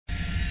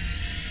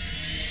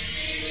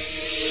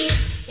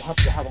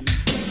help you have a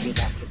mentality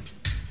adapted.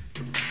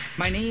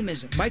 My name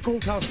is Michael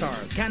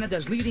TELSTARR,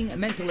 Canada's leading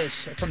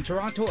mentalist from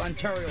Toronto,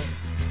 Ontario.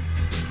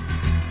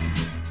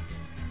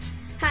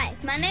 Hi,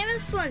 my name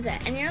is Splenda,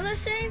 and you're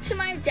listening to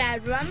my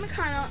dad, Rob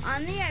McConnell,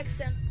 on the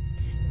X-Zone.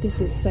 This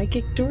is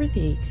Psychic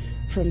Dorothy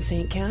from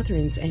St.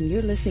 Catharines, and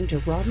you're listening to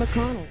Rob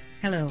McConnell.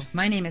 Hello,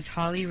 my name is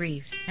Holly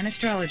Reeves, an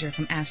astrologer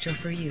from Astro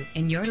For You,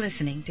 and you're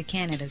listening to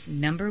Canada's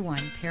 #1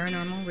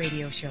 paranormal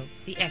radio show,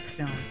 The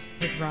X-Zone,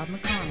 with Rob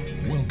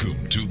McConnell.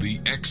 Welcome to The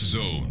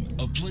X-Zone,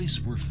 a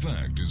place where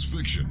fact is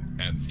fiction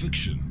and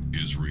fiction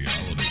is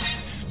reality.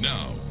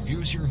 Now,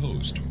 here's your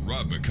host,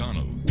 Rob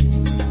McConnell.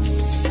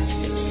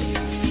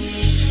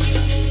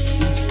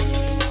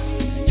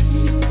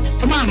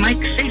 Come on,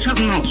 Mike, say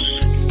something else.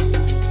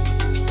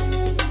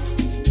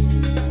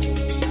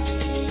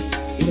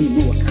 You don't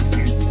know what kind of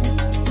man you are.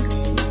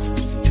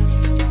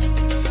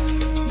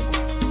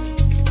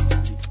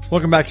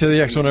 Welcome back to the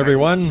X-Zone,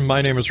 everyone.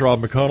 My name is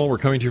Rob McConnell. We're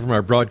coming to you from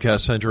our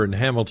broadcast center in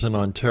Hamilton,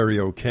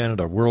 Ontario,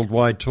 Canada.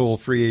 Worldwide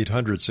toll-free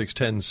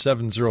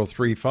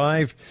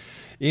 800-610-7035.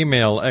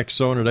 Email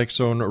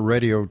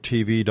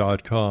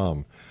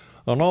xzone@xzoneradiotv.com.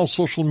 On all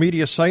social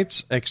media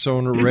sites,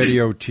 X-Zone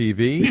Radio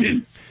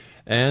TV.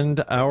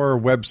 And our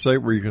website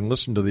where you can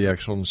listen to the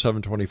X-Zone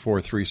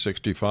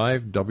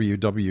 724-365,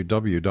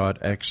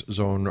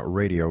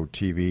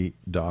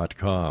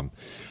 www.xzoneradiotv.com.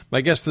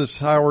 My guest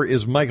this hour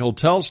is Michael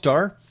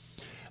TELSTARR.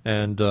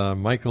 And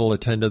Michael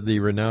attended the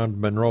renowned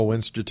Monroe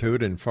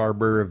Institute in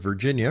Farber,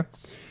 Virginia,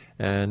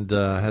 and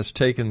has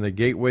taken the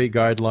Gateway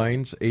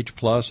Guidelines, H+,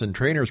 and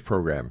Trainers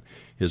program.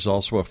 He is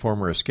also a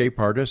former escape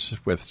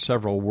artist with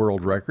several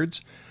world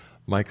records.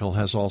 Michael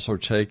has also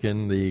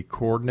taken the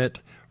Coordinate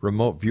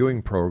Remote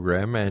Viewing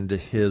program and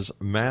his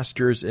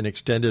Masters in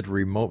Extended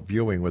Remote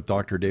Viewing with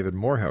Dr. David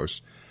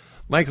Morehouse.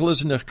 Michael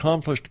is an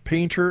accomplished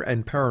painter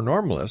and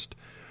paranormalist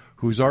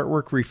whose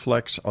artwork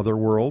reflects other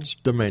worlds,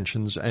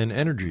 dimensions, and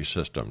energy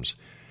systems.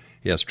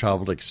 He has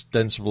traveled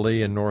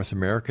extensively in North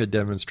America,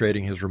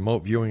 demonstrating his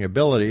remote viewing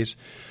abilities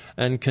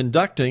and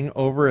conducting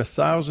over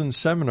 1,000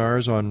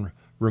 seminars on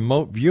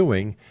remote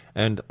viewing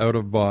and the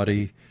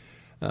out-of-body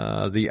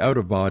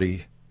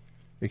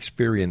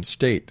experience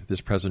state.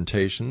 This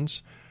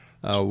presentations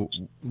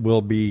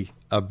will be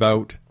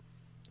about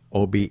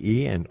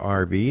OBE and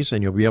RVs,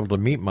 and you'll be able to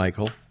meet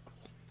Michael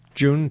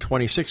June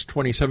 26,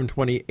 27,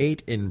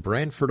 28 in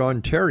Brantford,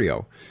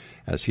 Ontario,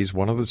 as he's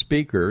one of the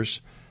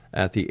speakers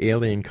at the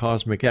Alien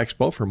Cosmic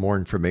Expo. For more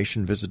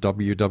information, visit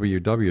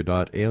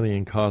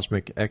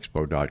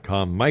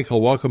www.aliencosmicexpo.com.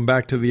 Michael, welcome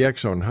back to the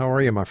X-Zone. How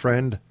are you, my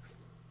friend?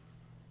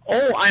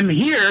 Oh, I'm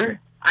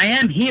here. I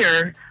am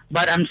here,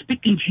 but I'm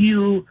speaking to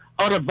you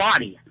out of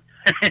body.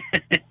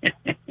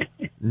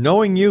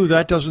 Knowing you,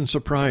 that doesn't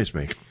surprise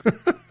me.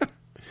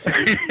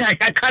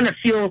 I kind of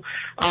feel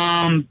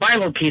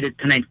bilocated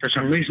tonight for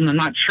some reason. I'm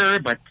not sure,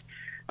 but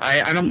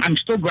I'm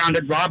still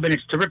grounded, Rob, and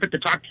it's terrific to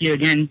talk to you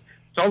again.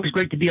 It's always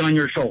great to be on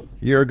your show.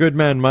 You're a good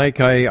man, Mike.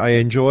 I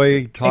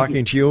enjoy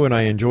talking to you, and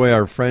I enjoy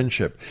our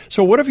friendship.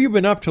 So what have you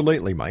been up to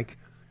lately, Mike?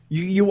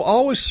 You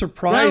always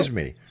surprise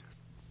me.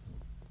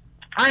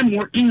 I'm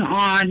working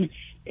on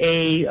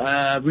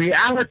a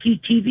reality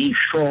TV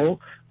show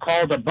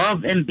called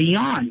Above and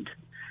Beyond.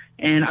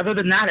 And other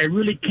than that, I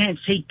really can't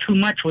say too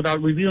much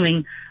without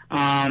revealing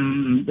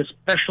the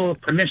special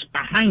premise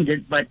behind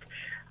it. But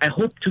I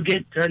hope to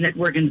get the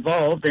network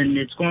involved, and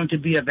it's going to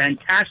be a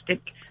fantastic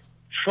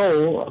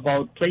show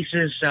about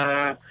places,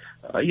 where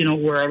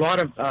a lot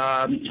of,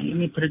 let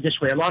me put it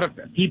this way, a lot of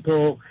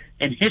people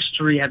in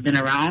history have been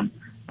around,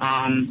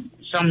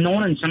 some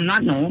known and some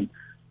not known,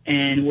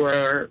 and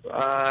where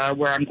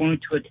I'm going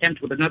to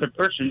attempt with another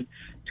person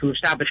to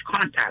establish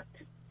contact.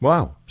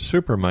 Wow,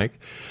 super, Mike.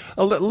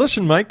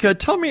 Listen, Mike,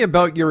 tell me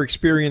about your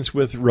experience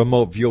with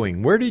remote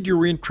viewing. Where did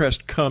your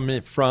interest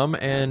come from,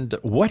 and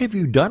what have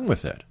you done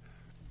with it?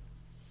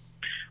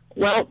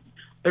 Well,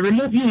 the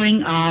remote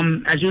viewing,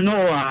 as you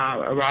know,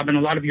 Rob, and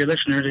a lot of your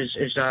listeners,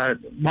 is a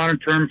modern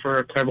term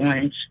for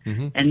clairvoyance,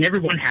 and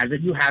everyone has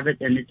it. You have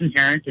it, and it's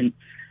inherent. And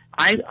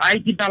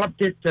I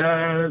developed it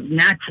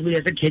naturally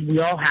as a kid. We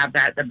all have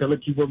that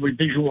ability where we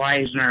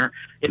visualize and our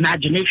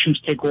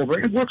imaginations take over.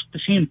 It works the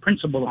same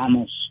principle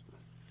almost.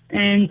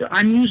 And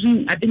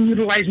I've been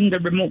utilizing the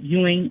remote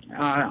viewing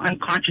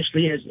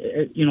unconsciously, as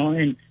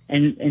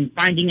and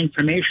finding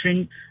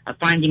information,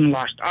 finding a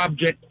lost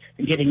object,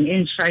 and getting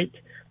insight.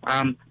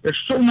 There's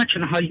so much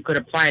on how you could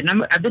apply it.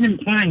 And I've been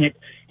employing it,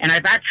 and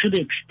I've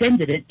actually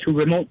extended it to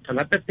remote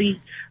telepathy,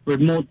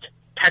 remote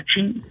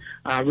touching,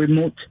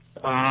 reverse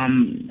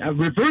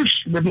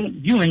remote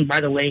viewing, by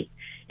the way,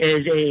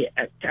 is a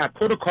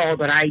protocol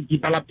that I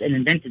developed and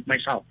invented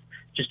myself,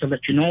 just to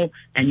let you know.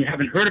 And you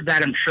haven't heard of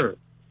that, I'm sure.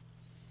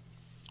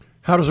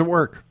 How does it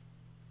work?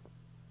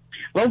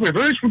 Well,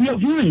 reverse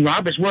remote viewing,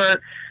 Rob, is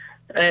where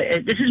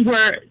this is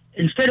where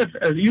instead of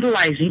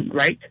utilizing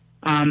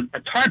a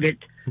target,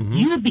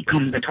 you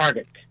become the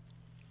target.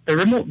 The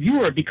remote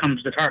viewer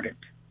becomes the target,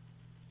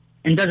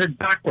 and does it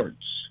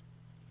backwards,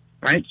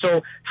 right?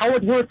 So how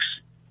it works,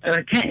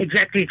 I can't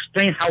exactly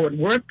explain how it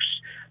works,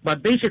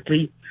 but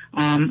basically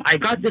I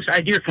got this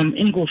idea from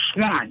Ingo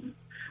Swann.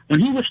 When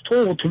he was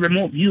told to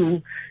remote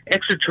view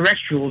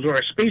extraterrestrials or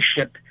a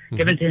spaceship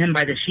given to him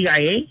by the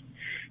CIA,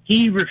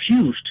 he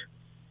refused.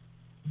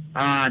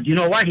 Do you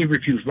know why he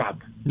refused,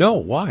 Rob? No,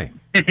 why?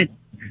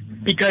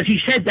 Because he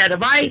said that if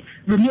I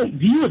remote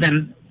view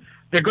them,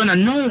 they're going to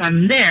know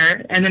I'm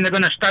there, and then they're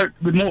going to start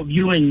remote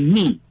viewing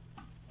me.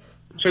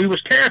 So he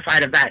was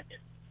terrified of that.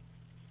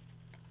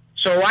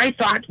 So I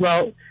thought,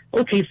 well,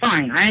 okay,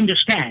 fine, I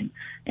understand.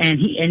 And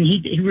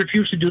he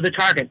refused to do the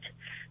target.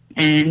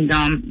 And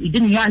he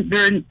didn't want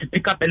Vern to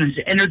pick up in his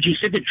energy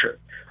signature.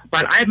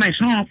 But I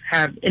myself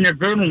have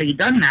inadvertently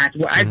done that,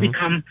 where I've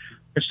become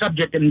the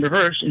subject in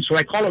reverse, and so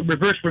I call it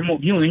reverse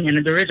remote viewing,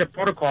 and there is a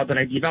protocol that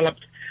I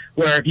developed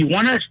where if you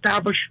want to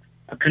establish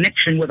a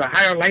connection with a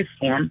higher life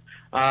form,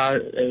 a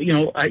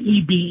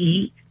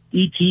EBE,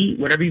 ET,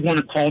 whatever you want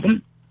to call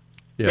them,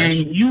 then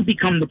you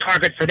become the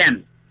target for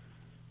them.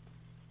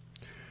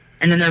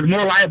 And then they're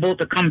more liable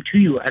to come to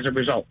you as a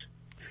result.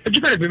 But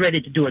you got to be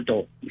ready to do it,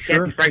 though. You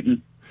can't be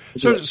frightened.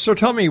 So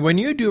tell me, when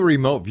you do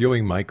remote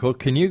viewing, Michael,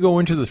 can you go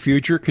into the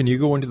future? Can you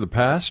go into the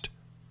past?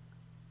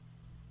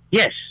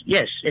 Yes.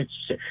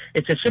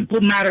 It's a simple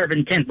matter of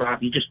intent,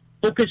 Rob. You just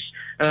focus.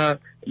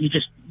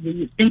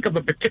 You think of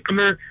a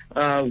particular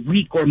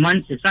week or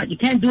month. You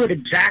can't do it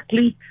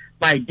exactly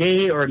by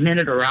day or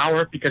minute or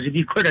hour, because if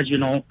you could, as you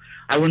know,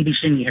 I wouldn't be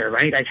sitting here,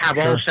 right? I'd have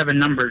all 7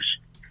 numbers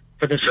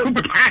for the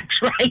super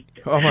PACs, right?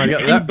 Oh my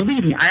God! And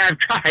believe me, I have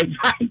tried,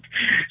 right?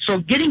 So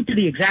getting to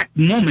the exact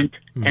moment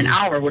and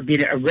hour would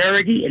be a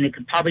rarity, and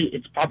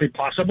it's probably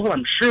possible,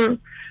 I'm sure,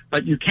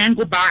 but you can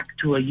go back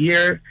to a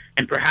year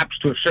and perhaps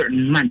to a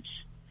certain month.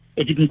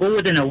 If you can go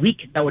within a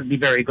week, that would be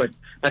very good.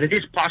 But it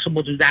is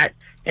possible to do that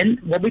in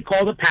what we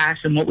call the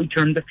past and what we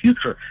term the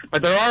future.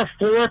 But there are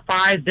 4 or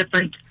 5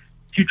 different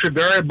future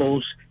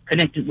variables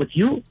connected with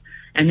you,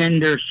 and then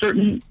there's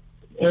only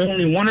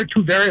 1 or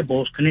 2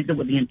 variables connected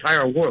with the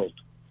entire world.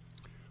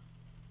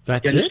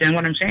 That's it? You understand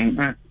what I'm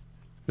saying?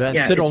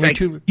 That's it, only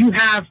 2? You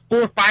have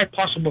 4 or 5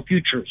 possible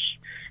futures,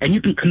 and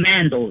you can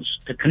command those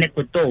to connect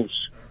with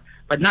those,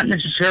 but not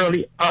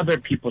necessarily other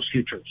people's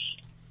futures.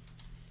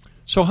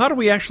 So how do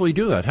we actually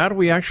do that? How do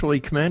we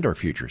actually command our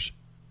futures?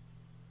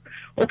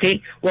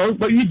 Okay, well,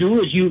 what you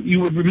do is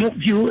you would remote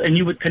view, and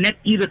you would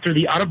connect either through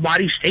the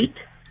out-of-body state,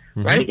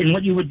 right? And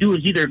what you would do is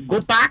either go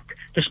back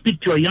to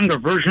speak to a younger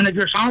version of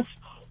yourself,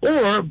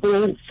 or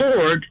go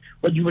forward,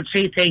 what you would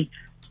say 2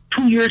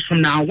 years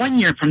from now, 1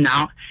 year from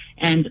now,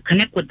 and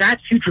connect with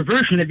that future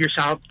version of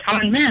yourself,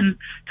 telling them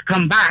to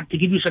come back to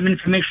give you some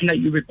information that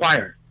you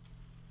require.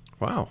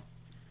 Wow.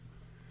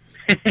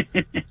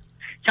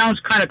 Sounds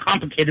kind of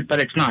complicated, but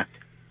it's not.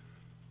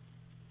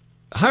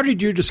 How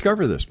did you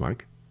discover this,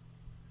 Mike?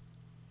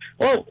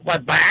 Oh,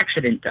 by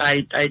accident.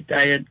 I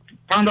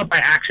found out by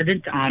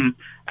accident. I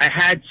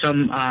had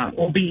some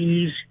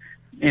OBEs,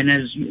 and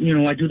as you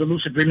know, I do the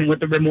lucid dreaming with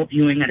the remote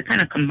viewing, and I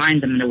kind of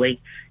combined them in a way.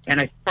 And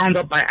I found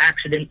out by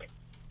accident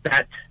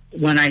that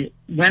when I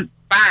went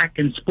back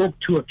and spoke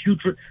to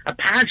a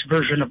past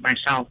version of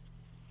myself,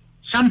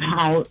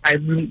 somehow I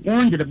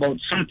warned it about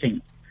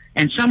something,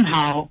 and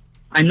somehow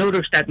I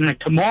noticed that my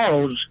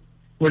tomorrows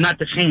were not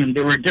the same;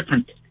 they were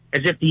different,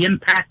 as if the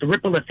impact, the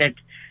ripple effect,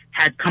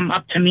 had come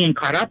up to me and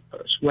caught up,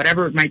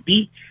 whatever it might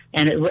be,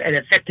 and it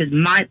affected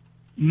my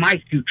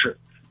future,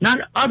 not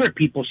other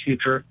people's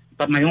future,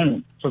 but my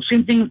own. So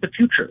same thing with the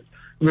future.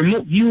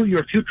 Remote view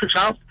your future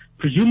self.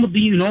 Presumably,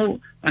 you know,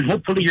 and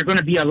hopefully you're going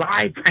to be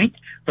alive, right?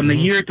 From a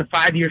year to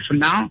 5 years from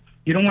now.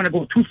 You don't want to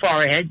go too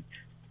far ahead.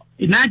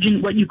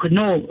 Imagine what you could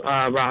know,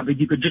 Rob, if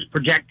you could just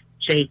project,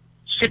 say,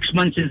 6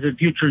 months into the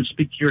future and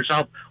speak to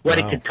yourself what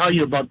it could tell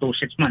you about those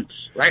 6 months,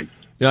 right?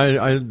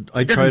 Yeah,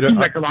 I try to.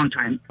 Like a long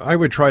time. I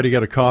would try to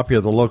get a copy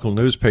of the local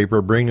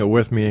newspaper, bring it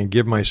with me, and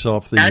give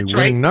myself the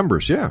winning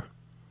numbers. Yeah,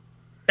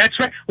 that's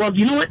right. Well,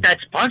 you know what?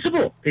 That's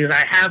possible because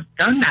I have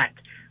done that,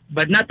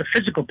 but not the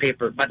physical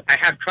paper. But I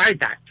have tried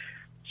that.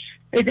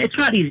 It's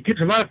not easy. It takes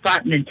a lot of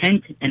thought and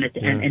intent and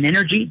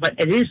energy, but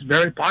it is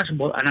very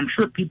possible, and I'm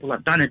sure people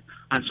have done it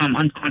on some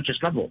unconscious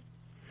level.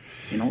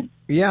 You know.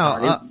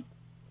 Yeah.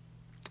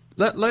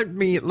 Let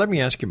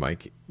me ask you,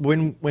 Mike.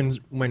 When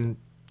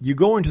you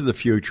go into the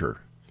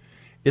future,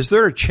 is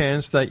there a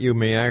chance that you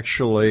may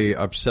actually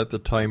upset the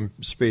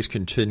time-space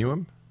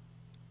continuum?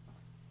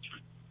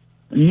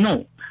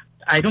 No,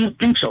 I don't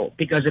think so.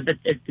 Because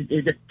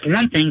if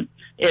one thing,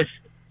 if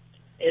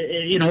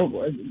you know,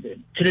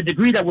 to the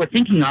degree that we're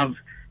thinking of,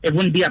 it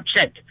wouldn't be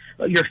upset.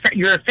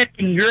 You're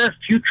affecting your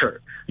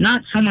future,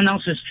 not someone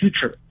else's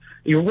future.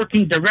 You're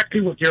working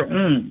directly with your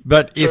own.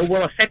 But if so it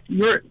will affect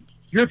your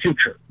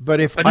future.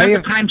 But not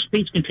the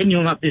time-space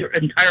continuum of the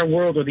entire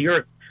world or the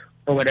Earth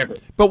or whatever.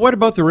 But what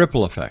about the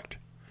ripple effect?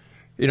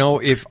 You know,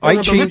 if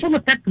the ripple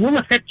effect will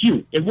affect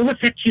you. It will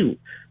affect you.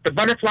 The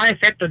butterfly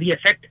effect or the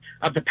effect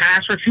of the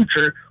past or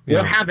future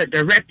will have a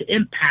direct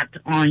impact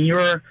on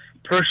your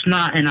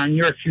persona and on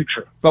your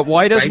future. But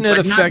why doesn't it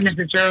affect? Not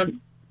necessarily.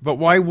 But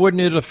why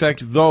wouldn't it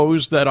affect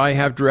those that I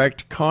have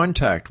direct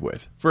contact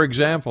with? For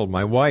example,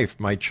 my wife,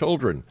 my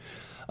children,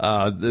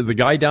 the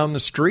guy down the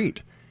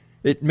street.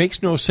 it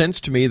makes no sense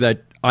to me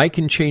that I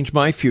can change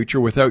my future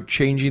without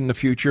changing the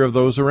future of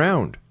those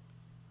around.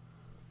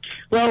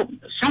 Well,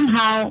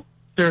 somehow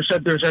there's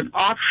an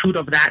offshoot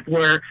of that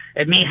where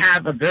it may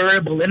have a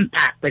variable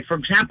impact. Like, for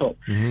example,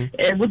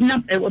 it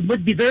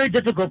would be very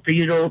difficult for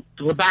you to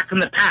go back in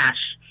the past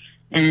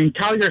and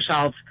tell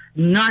yourself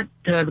not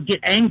to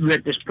get angry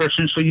at this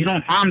person so you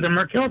don't harm them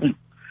or kill them.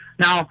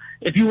 Now,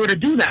 if you were to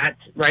do that,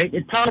 right,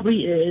 you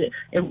probably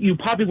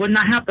would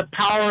not have the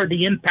power or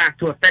the impact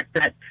to affect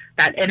that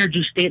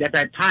energy state at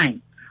that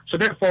time. So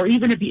therefore,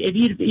 even if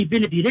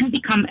you didn't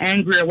become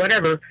angry or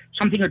whatever,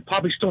 something would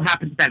probably still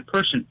happen to that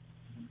person,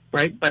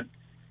 right? But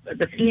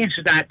the thing is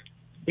that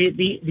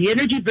the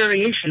energy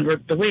variation, or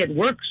the way it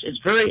works, is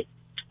very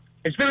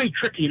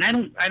tricky.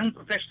 And I don't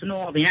profess to know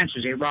all the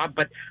answers, Rob,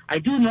 but I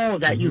do know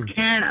that you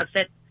can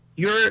affect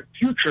your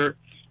future,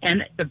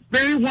 and the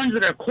very ones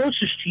that are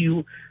closest to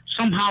you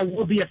somehow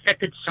will be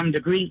affected to some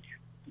degree,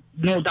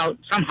 no doubt,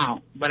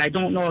 somehow. But I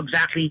don't know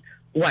exactly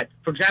what.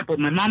 For example,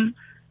 my mom,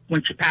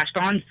 when she passed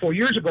on 4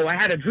 years ago, I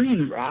had a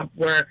dream, Rob,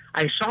 where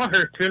I saw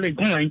her clearly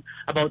going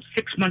about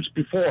 6 months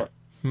before,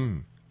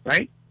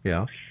 right?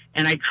 Yeah.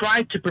 And I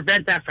tried to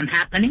prevent that from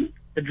happening,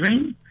 the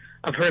dream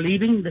of her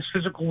leaving this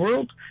physical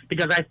world,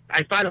 because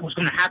I thought it was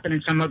going to happen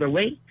in some other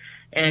way.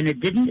 And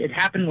it didn't. It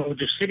happened while I was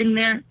just sitting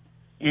there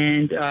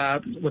and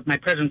with my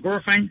present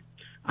girlfriend.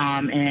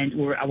 And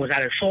I was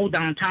at a show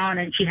downtown,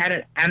 and she had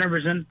an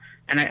aneurysm,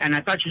 and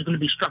I thought she was going to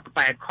be struck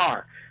by a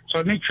car. So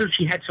I made sure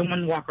she had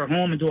someone walk her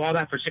home and do all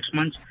that for 6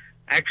 months.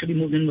 I actually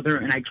moved in with her,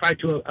 and I tried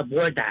to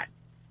avoid that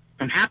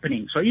from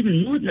happening. So I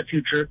even knew it in the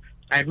future.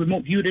 I had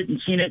remote viewed it and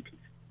seen it,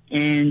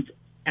 and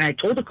I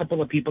told a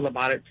couple of people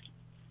about it,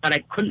 but I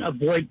couldn't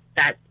avoid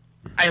that.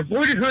 I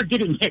avoided her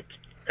getting hit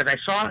because I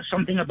saw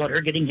something about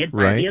her getting hit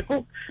by a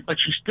vehicle, but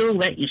she still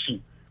let you see.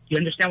 Do you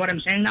understand what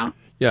I'm saying now?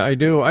 Yeah, I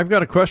do. I've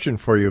got a question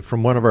for you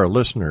from one of our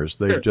listeners.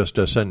 They've just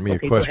sent me a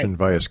question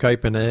via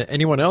Skype, and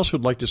anyone else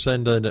who'd like to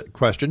send a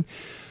question,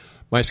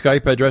 my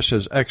Skype address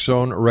is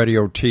X-Zone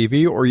Radio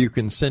TV, or you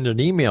can send an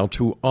email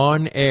to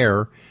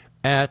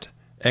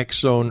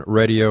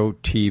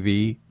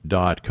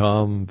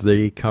onair@xzoneradiotv.com.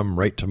 They come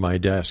right to my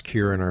desk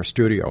here in our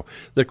studio.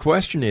 The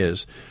question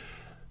is,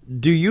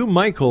 do you,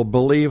 Michael,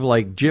 believe,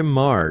 like Jim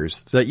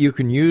Mars, that you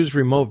can use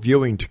remote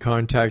viewing to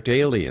contact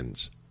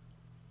aliens?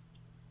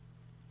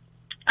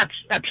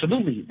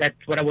 Absolutely.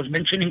 That's what I was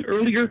mentioning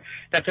earlier.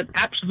 That's an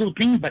absolute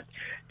thing. But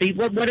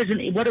what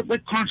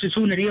constitutes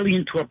an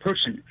alien to a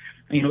person?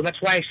 You know, that's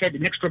why I said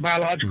an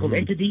extrabiological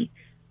entity,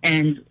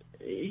 and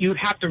you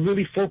have to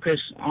really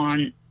focus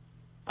on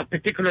a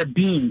particular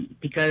being,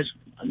 because,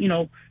 you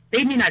know,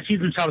 they may not see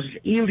themselves as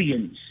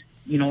aliens.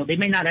 You know, they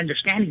may not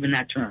understand even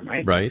that term,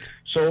 right? Right.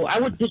 So I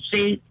would just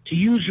say to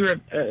use your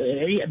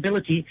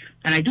ability,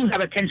 and I do have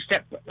a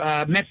 10-step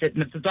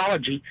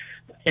methodology,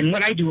 and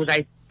what I do is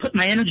I put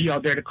my energy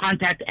out there to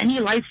contact any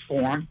life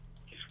form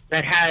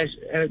that has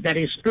that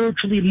is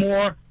spiritually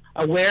more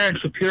aware and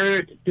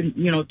superior,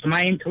 to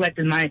my intellect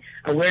and my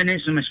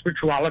awareness and my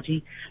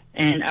spirituality,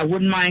 and I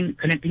wouldn't mind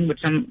connecting with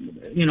some,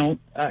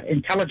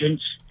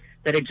 intelligence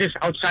that exists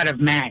outside of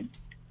man.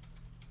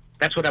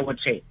 That's what I would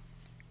say.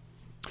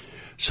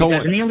 So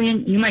as an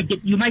alien, you might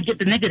get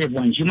the negative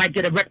ones. You might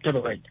get a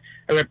reptiloid,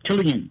 a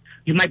reptilian.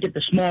 You might get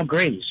the small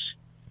grays.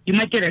 You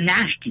might get a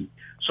nasty.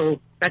 So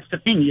that's the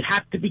thing. You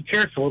have to be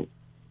careful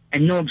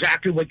and know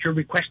exactly what you're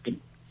requesting.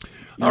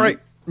 All right,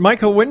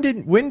 Michael. When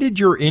did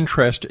your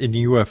interest in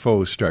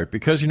UFOs start?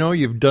 Because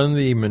you've done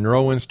the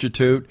Monroe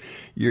Institute.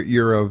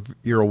 You're a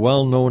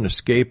well-known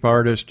escape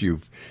artist.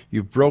 You've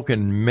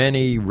broken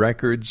many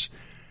records.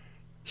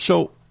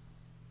 So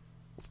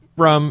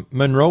from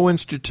Monroe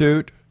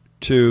Institute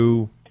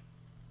to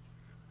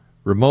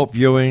remote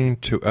viewing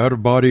to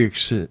out-of-body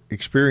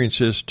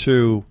experiences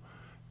to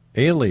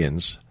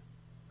aliens,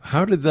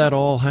 how did that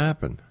all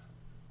happen?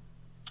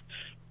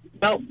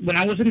 Well, when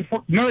I was in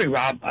Fort Murray,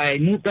 Rob, I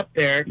moved up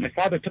there. My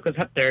father took us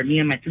up there, me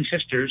and my three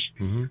sisters,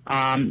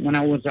 when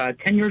I was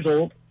 10 years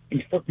old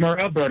in Fort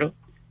Murray, Alberta.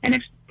 And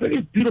it's a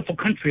pretty beautiful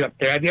country up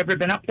there. Have you ever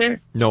been up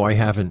there? No, I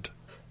haven't.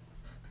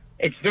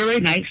 It's very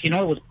nice.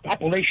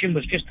 Population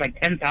was just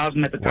like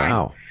 10,000 at the time.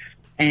 Wow.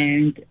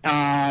 And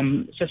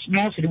it's a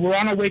small city. We're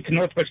on our way to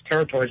Northwest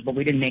Territories, but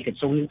we didn't make it.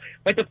 So we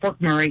went to Fort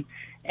Murray,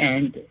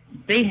 and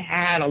they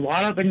had I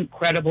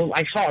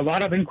saw a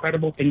lot of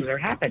incredible things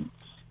that happened.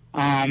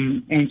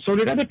 And so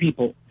did other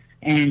people.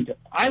 And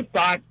I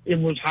thought it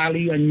was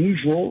highly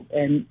unusual,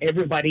 and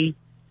everybody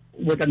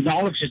would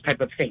acknowledge this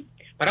type of thing.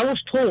 But I was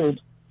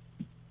told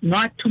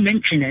not to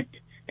mention it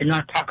and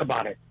not talk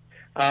about it.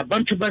 A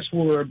bunch of us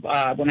were,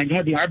 when I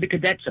joined the Army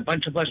Cadets,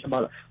 about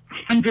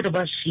 100 of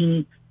us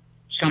seen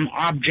some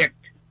object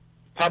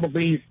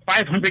probably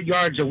 500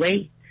 yards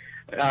away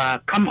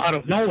come out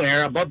of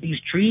nowhere above these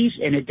trees,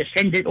 and it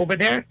descended over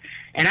there.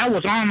 And I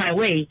was on my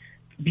way.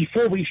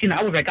 Before we seen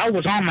it, I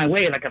was on my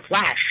way like a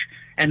flash.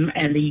 And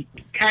the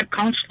CAD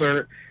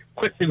counselor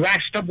quickly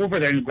rushed up over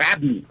there and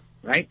grabbed me,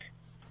 right?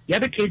 The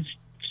other kids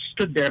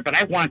stood there, but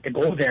I wanted to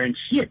go there and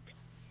see it.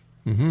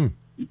 Mm-hmm.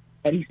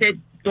 But he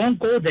said, don't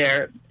go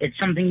there. It's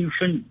something you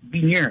shouldn't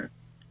be near,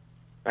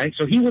 right?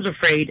 So he was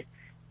afraid.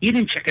 He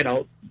didn't check it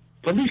out.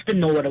 Police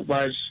didn't know what it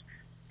was.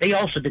 They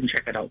also didn't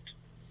check it out.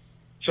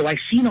 So I've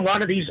seen a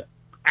lot of these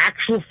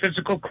actual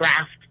physical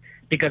craft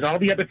because all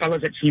the other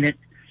fellas had seen it.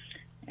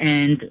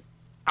 And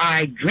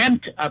I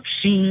dreamt of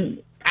seeing,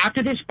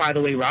 after this, by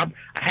the way, Rob,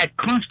 I had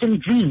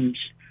constant dreams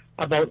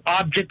about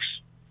objects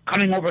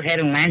coming overhead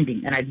and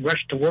landing, and I'd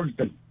rush towards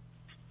them,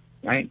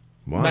 right?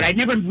 Wow. But I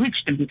never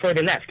reached them before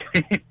they left.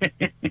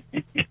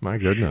 My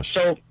goodness.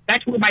 So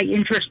that's where my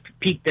interest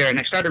peaked there, and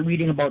I started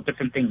reading about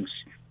different things.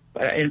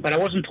 But I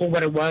wasn't told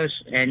what it was,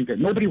 and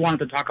nobody wanted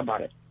to talk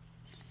about it.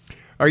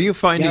 Are you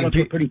finding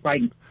pretty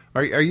frightened?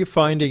 Are you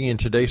finding in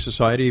today's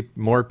society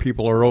more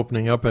people are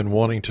opening up and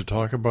wanting to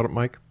talk about it,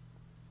 Mike?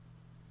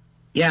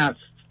 Yeah,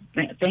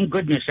 thank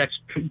goodness that's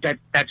true.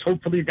 That's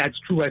hopefully that's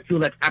true. I feel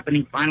that's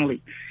happening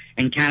finally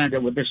in Canada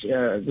with this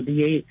with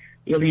the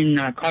Alien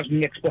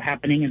Cosmic Expo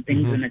happening and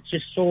things, and it's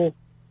just so.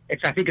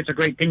 I think it's a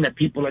great thing that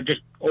people are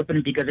just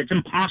open because it's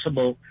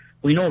impossible.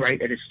 We know,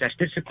 right? It is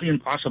statistically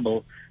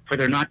impossible for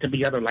there not to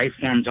be other life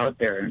forms out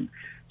there. And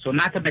so, a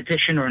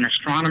mathematician or an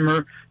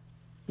astronomer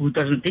who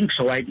doesn't think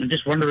so, I'm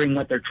just wondering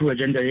what their true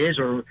agenda is,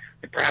 or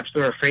perhaps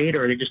they're afraid,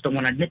 or they just don't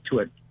want to admit to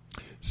it.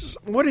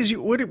 What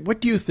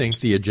do you think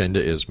the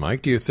agenda is,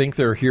 Mike? Do you think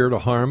they're here to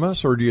harm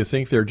us, or do you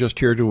think they're just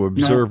here to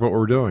observe what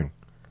we're doing?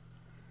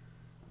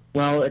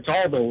 Well, it's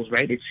all those,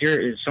 right? It's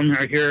here. Some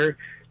are here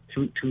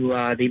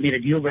to they made a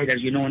deal, right,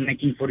 as you know, in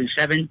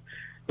 1947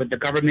 with the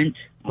government.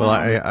 Well,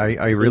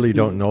 I really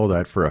don't know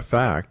that for a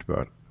fact,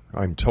 but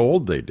I'm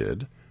told they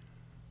did.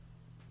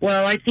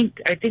 Well, I think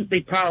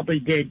they probably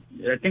did.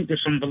 I think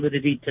there's some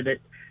validity to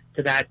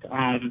that.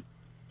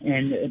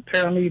 And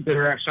apparently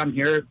there are some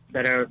here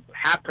that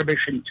have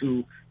permission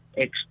to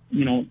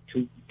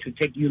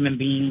take human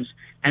beings,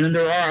 and then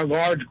there are a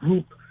large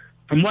group.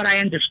 From what I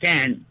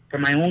understand,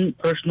 from my own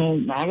personal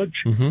knowledge,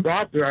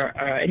 Rob, there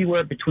are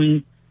anywhere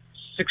between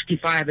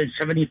 65 and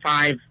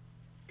 75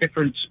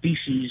 different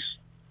species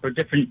or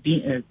different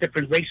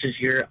races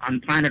here on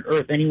planet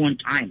Earth any one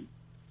time.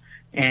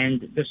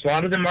 And a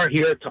lot of them are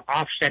here to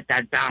offset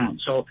that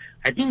balance. So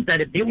I think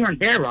that if they weren't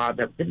there, Rob,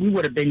 that we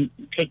would have been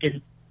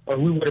taken, or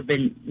we would have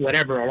been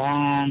whatever a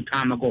long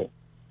time ago.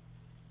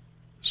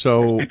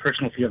 So that's my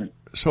personal feeling.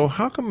 So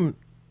how come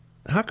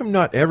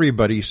not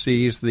everybody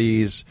sees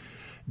these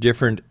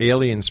different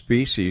alien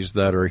species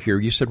that are here?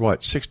 You said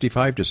what,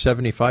 65 to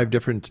 75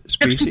 different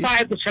species?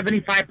 65 to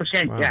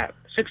 75%, wow. Yeah.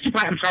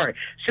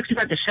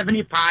 65 to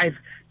 75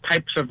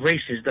 types of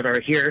races that are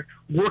here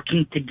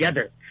working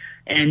together.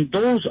 And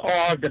those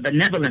are the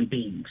benevolent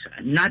beings,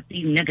 not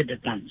the negative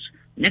ones.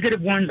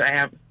 Negative ones,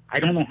 I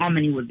don't know how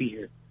many would be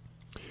here.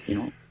 You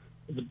know,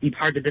 it would be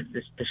hard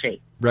to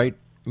say. Right.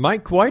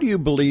 Mike, why do you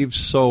believe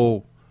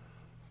so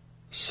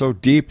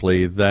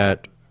deeply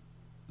that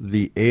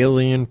the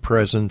alien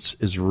presence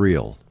is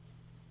real?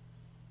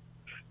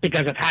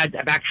 Because I've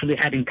actually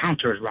had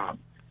encounters, Rob.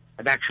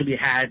 I've actually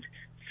had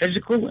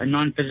physical and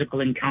non-physical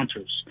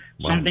encounters.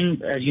 Wow.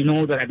 Something, as you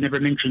know, that I've never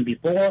mentioned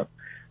before.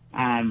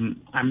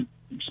 I'm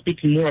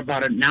speaking more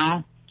about it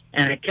now,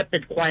 and I kept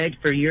it quiet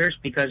for years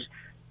because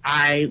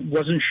I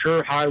wasn't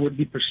sure how I would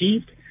be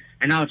perceived,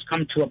 and now it's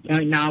come to a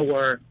point now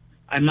where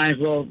I might as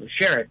well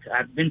share it.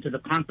 I've been to the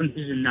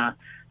conferences in the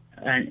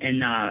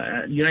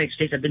United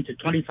States. I've been to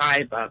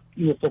 25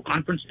 UFO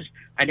conferences.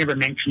 I never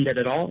mentioned it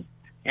at all,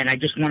 and I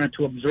just wanted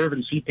to observe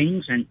and see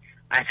things, and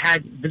I've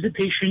had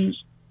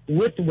visitations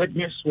with a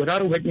witness,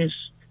 without a witness,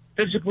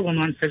 physical and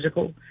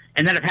non-physical,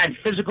 and then I've had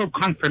physical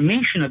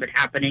confirmation of it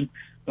happening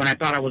when I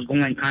thought I was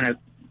going kind of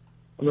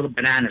a little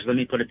bananas, let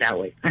me put it that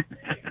way.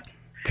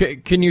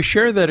 Can you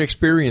share that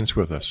experience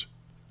with us?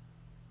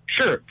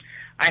 Sure.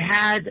 I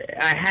had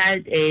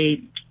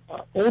a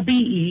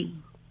OBE,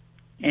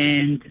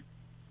 and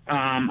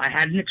I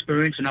had an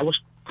experience, and I was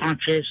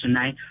conscious, and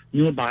I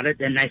knew about it,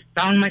 and I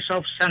found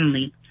myself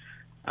suddenly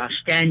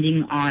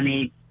standing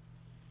on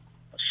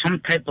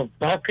some type of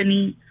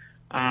balcony,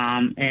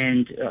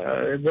 and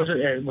it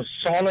was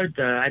solid.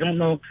 I don't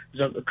know, it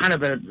was a kind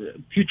of a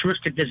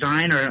futuristic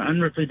design or an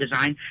unearthly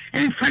design.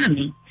 And in front of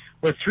me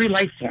were three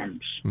life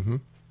forms. Mm-hmm.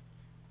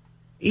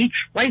 Each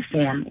life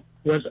form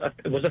was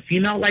a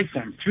female life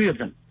form, three of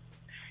them.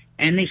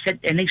 And they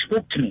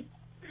spoke to me,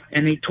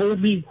 and they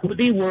told me who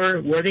they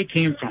were, where they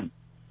came from.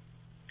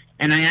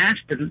 And I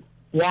asked them,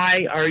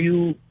 why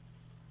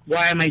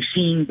am I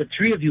seeing the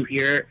three of you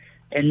here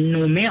and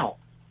no male?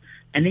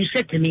 And they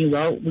said to me,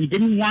 well, we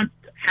didn't want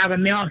to have a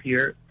male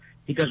here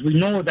because we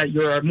know that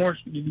you're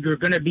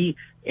going to be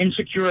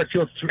insecure or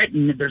feel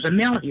threatened if there's a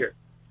male here.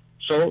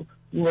 So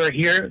we're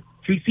here,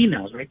 three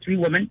females, right? Three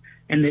women,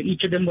 and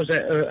each of them was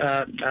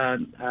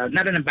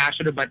not an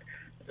ambassador, but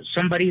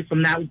somebody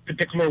from that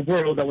particular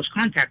world that was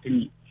contacting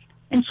me.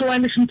 And so I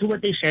listened to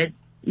what they said.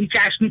 Each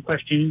asked me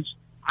questions.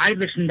 I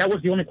listened. That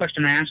was the only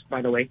question I asked,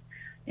 by the way.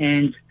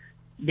 And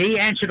they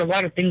answered a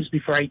lot of things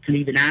before I could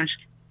even ask.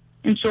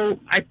 And so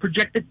I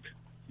projected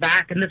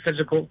back in the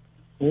physical,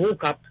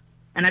 woke up,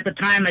 and at the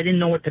time I didn't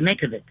know what to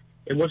make of it.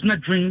 It wasn't a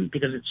dream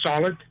because it's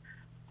solid.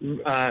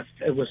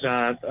 it was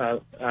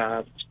the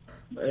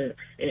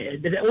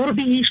OB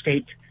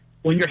state.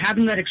 When you're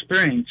having that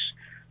experience,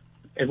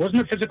 it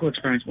wasn't a physical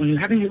experience. When you're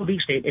having the OB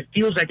state, it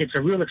feels like it's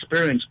a real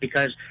experience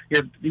because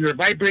you're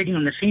vibrating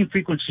on the same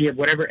frequency of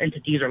whatever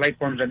entities or life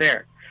forms are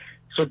there.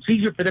 So it's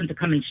easier for them to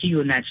come and see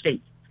you in that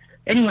state.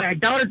 Anyway, I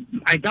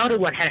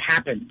doubted what had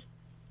happened.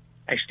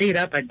 I stayed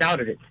up. I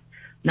doubted it.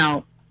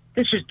 Now,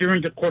 this is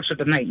during the course of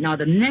the night. Now,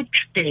 the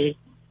next day,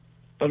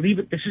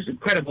 this is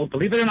incredible.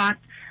 Believe it or not,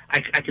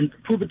 I can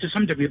prove it to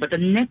some degree. But the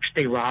next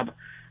day, Rob,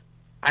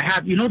 I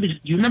have, you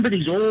remember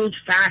these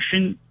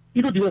old-fashioned,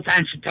 the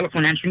old-fashioned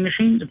telephone answering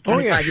machines of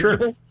 25 years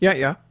ago?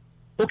 Yeah.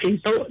 Okay,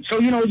 so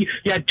you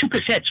had two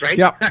cassettes, right?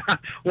 Yeah.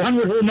 One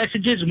would hold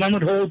messages, and one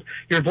would hold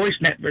your voice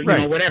network,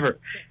 whatever.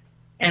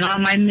 And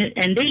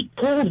and they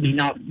told me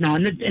now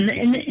in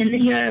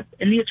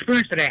the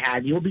experience that I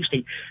had, the OB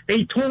state,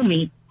 they told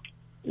me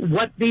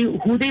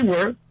who they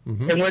were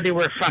and where they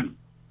were from.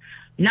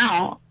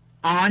 Now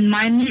on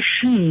my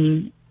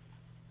machine,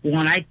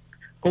 when I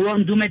go out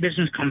and do my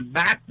business, come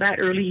back that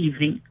early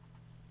evening,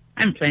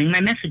 I'm playing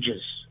my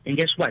messages, and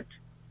guess what?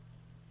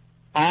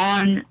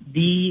 On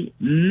the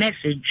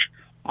message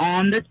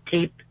on the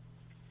tape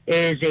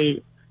is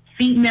a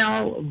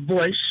female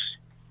voice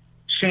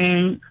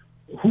saying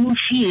who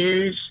she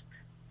is,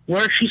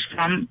 where she's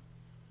from,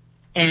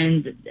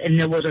 and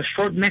there was a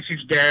short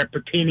message there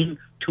pertaining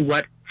to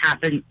what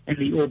happened in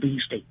the OB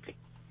state.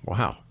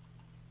 Wow.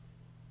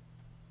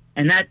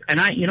 And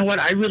I, you know what?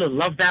 I really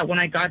loved that when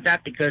I got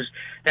that because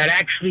that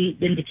actually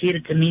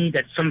indicated to me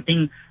that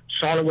something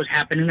solid was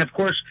happening. Of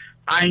course,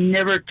 I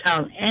never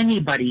tell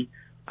anybody.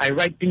 I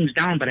write things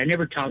down, but I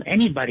never tell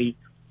anybody.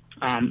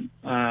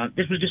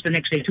 This was just the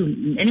next day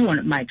too. Anyone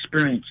in my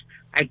experience,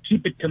 I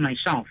keep it to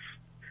myself.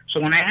 So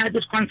when I had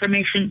this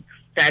confirmation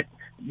that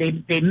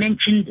they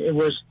mentioned, it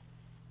was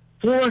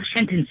 4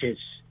 sentences.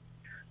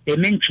 They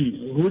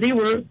mentioned who they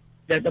were,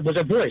 that there was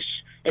a voice,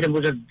 and it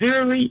was a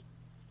very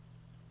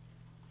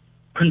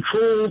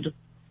controlled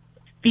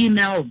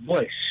female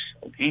voice.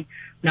 Okay,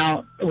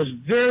 now it was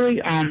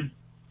very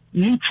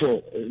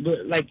neutral,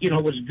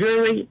 it was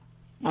very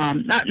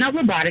not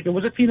robotic. It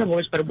was a female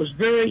voice, but it was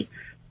very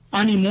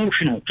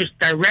unemotional, just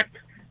direct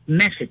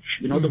message.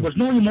 There was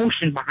no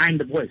emotion behind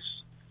the voice.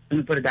 Let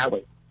me put it that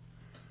way.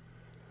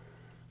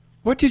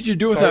 What did you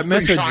do with that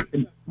message?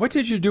 What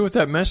did you do with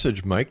that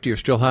message, Mike? Do you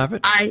still have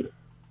it? I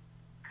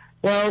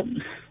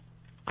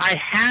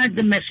had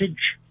the message,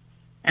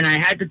 and I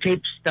had the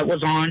tapes that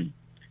was on,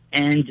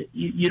 and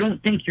you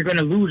don't think you're going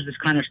to lose this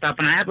kind of stuff,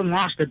 and I haven't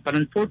lost it, but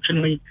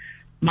unfortunately,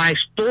 my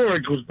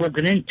storage was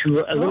broken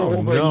into a little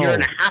over a year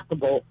and a half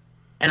ago,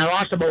 and I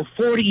lost about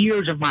 40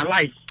 years of my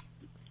life.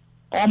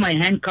 All my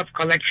handcuff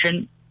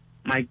collection,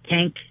 my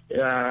tank,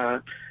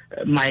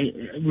 my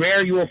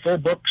rare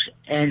UFO books,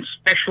 and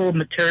special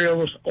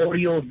materials,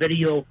 audio,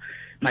 video,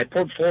 my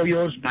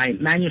portfolios, my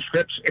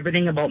manuscripts,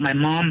 everything about my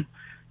mom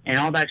and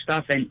all that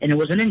stuff. And it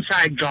was an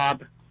inside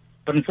job,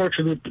 but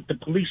unfortunately the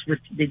police,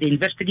 they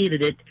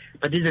investigated it,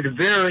 but they did a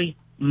very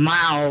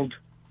mild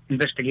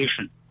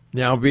investigation.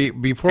 Now,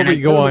 before we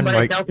go on,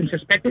 Mike. I felt and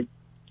suspected.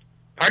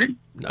 Pardon?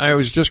 I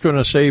was just going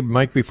to say,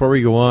 Mike, before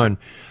we go on,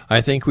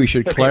 I think we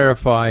should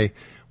clarify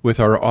with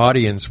our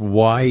audience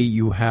why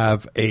you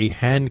have a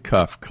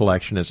handcuff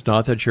collection. It's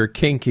not that you're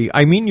kinky.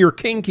 I mean, you're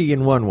kinky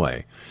in one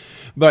way.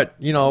 But,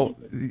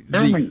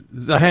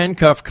 the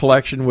handcuff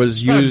collection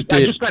was used...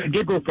 I just got a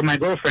giggle from my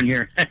girlfriend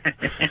here.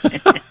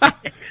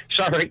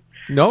 Sorry.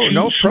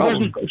 No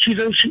problem.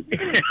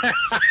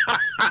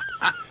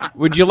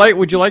 Would you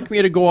like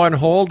me to go on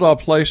hold? I'll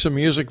play some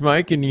music,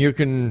 Mike, and you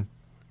can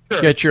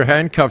get your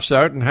handcuffs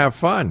out and have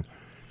fun.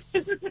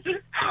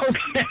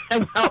 Okay,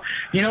 well,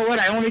 you know what?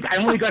 I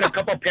only got a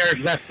couple pairs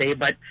left,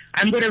 but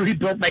I'm going to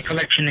rebuild my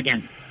collection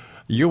again.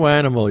 You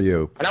animal,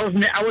 you. But I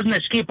was an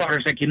escape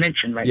artist, like you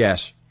mentioned, right?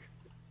 Yes.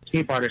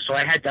 Escape artist. So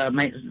I had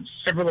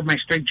several of my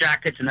straight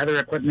jackets and other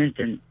equipment,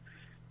 and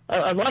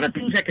a lot of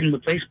things I can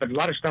replace, but a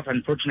lot of stuff,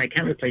 unfortunately, I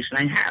can't replace.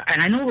 And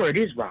I know where it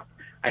is, Rob.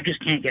 I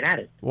just can't get at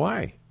it.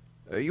 Why?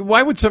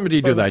 Why would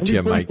somebody do that to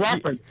you, Mike?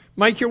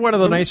 Mike, you're one of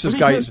the nicest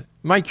guys.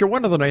 Mike, you're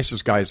one of the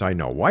nicest guys I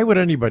know. Why would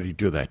anybody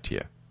do that to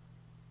you?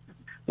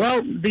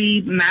 Well,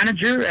 the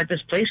manager at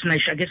this place, and I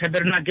guess I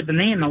better not give the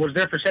name. I was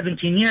there for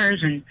 17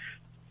 years and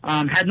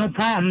had no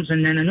problems.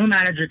 And then a new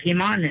manager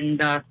came on, and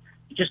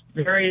just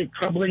a very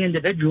troubling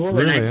individual.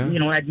 Really,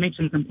 and I'd made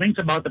some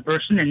complaints about the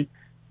person,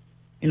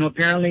 and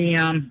apparently,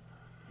 I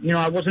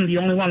wasn't the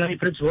only one. Let me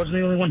put it so, I wasn't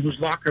the only one whose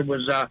locker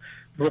was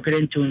broken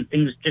into and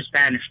things just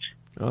vanished.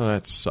 Oh,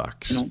 that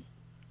sucks. And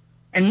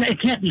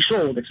it can't be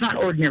sold. It's not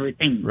ordinary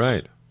things.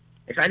 Right.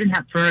 I didn't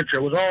have furniture.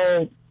 It was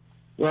all,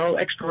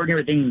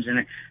 extraordinary things.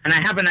 And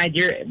I have an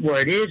idea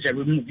where it is. I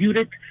reviewed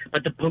it,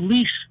 but the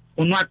police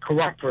will not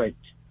cooperate.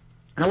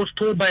 And I was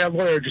told by a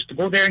lawyer just to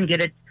go there and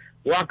get it,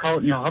 walk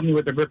out, and help me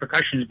with the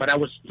repercussions. But I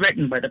was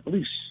threatened by the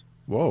police.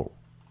 Whoa.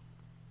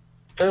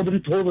 Told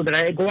them that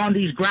I go on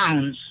these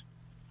grounds,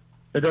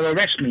 that they'll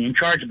arrest me and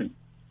charge me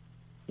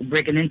for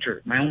break and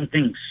enter my own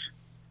things.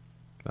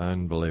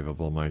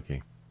 Unbelievable,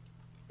 Mikey.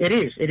 It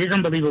is. It is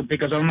unbelievable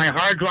because on my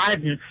hard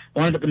drive and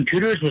one of the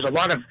computers was a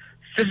lot of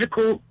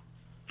physical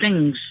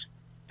things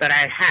that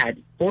I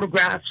had,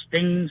 photographs,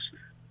 things,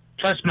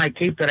 plus my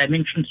tape that I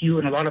mentioned to you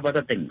and a lot of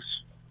other things.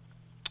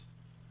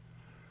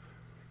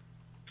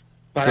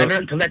 But I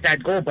learned to let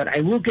that go, but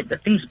I will get the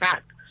things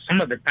back, some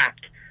of it back.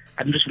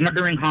 I'm just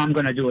wondering how I'm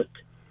going to do it.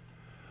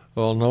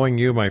 Well, knowing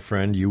you, my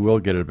friend, you will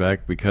get it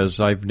back because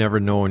I've never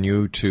known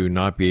you to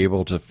not be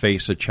able to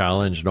face a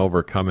challenge and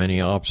overcome any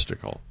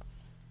obstacle.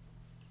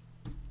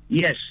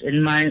 Yes,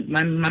 and my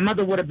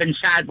mother would have been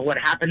sad for what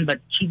happened,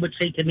 but she would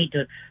say to me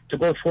to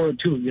go forward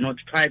too, to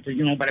try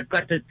to, but I've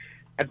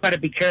got to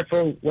be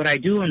careful what I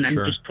do, and I'm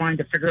just trying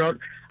to figure out,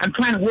 I'm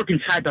trying to work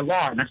inside the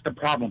law, and that's the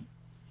problem,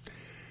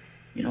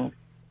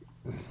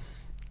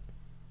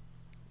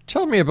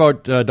 Tell me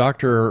about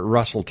Dr.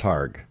 Russell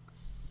Targ.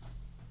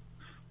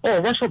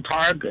 Oh, Russell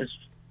Targ is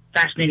a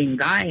fascinating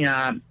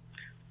guy.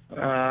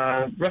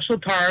 Russell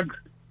Targ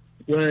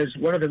was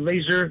one of the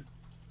laser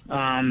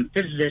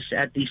physicists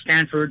at the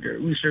Stanford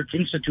Research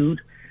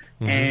Institute,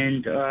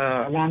 and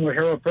along with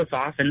Harold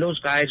Perthoff, and those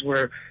guys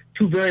were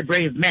two very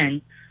brave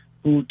men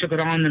who took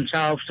it on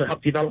themselves to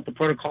help develop the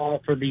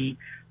protocol for the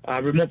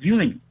remote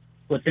viewing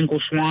with Ingo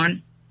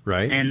Swann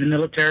and the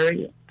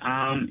military,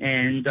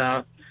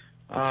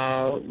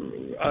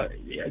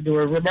 they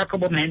were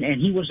remarkable men, and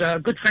he was a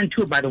good friend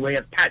too, by the way,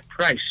 of Pat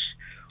Price,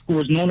 who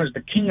was known as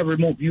the king of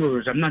remote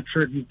viewers. I'm not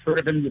sure if you've heard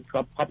of him. You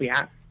probably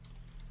have.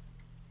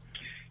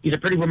 He's a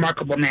pretty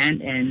remarkable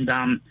man,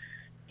 and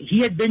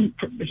he had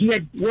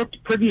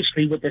worked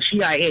previously with the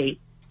CIA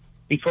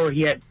before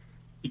he had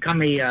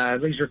become a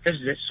laser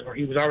physicist, or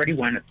he was already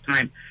one at the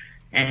time,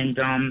 and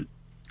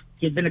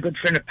he had been a good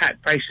friend of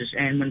Pat Price's.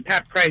 And when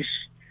Pat Price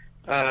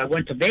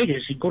went to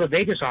Vegas, he'd go to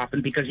Vegas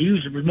often because he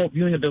used remote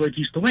viewing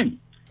abilities to win.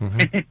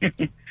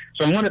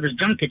 So on one of his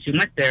junkets, he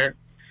went there,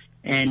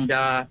 and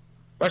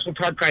Russell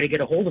Targ tried to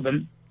get a hold of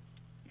him,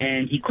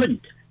 and he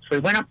couldn't. So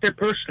he went up there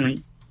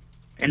personally,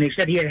 and they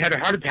said he had a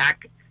heart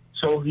attack.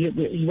 So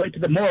he went to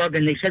the morgue,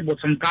 and they said, well,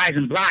 some guys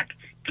in black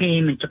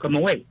came and took him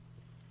away.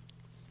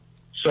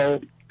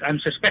 So I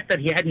suspect that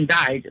he hadn't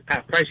died.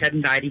 Pat Price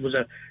hadn't died. He was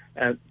a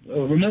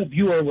remote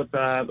viewer with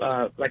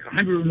like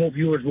 100 remote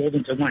viewers rolled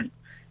into one.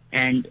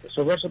 And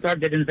so Russell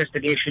Targ did an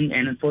investigation,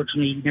 and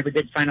unfortunately he never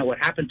did find out what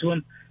happened to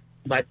him,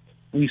 but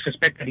we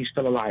suspect that he's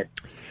still alive.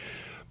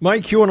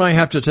 Mike, you and I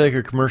have to take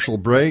a commercial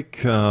break.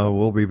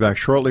 We'll be back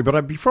shortly.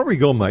 But before we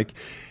go, Mike,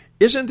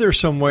 isn't there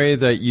some way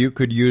that you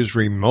could use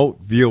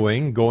remote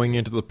viewing, going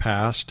into the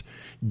past,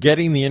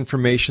 getting the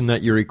information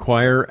that you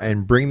require,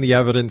 and bring the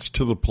evidence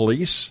to the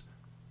police?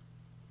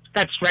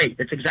 That's right.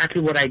 That's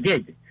exactly what I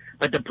did.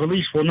 But the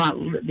police will not,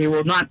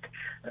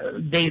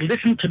 they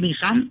listen to me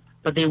some,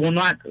 but they will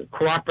not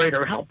cooperate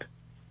or help.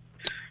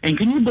 And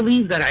can you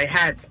believe that I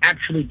had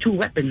actually 2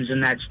 weapons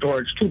in that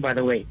storage too, by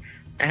the way?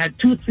 I had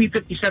 2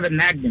 357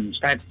 Magnums.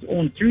 I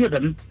owned 3 of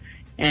them,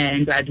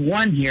 and I had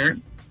 1 here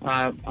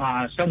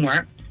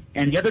somewhere,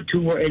 and the other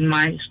 2 were in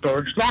my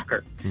storage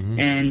locker.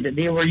 And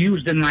they were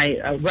used in my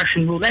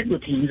Russian roulette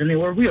routines, and they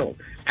were real.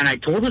 And I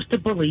told this to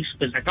police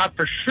because I thought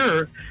for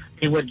sure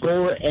they would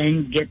go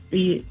and get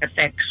the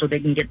effects so they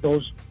can get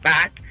those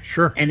back.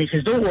 Sure. And they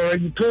says, don't worry,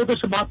 you told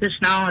us about this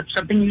now. If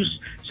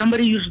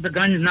somebody uses the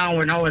guns now,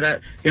 we know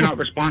that you're not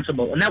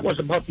responsible. And that was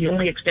about the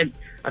only extent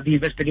of the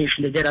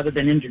investigation they did, other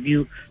than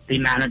interview the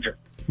manager.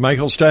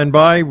 Michael, stand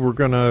by. We're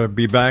going to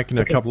be back in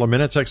a couple of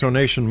minutes.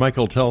 Exonation,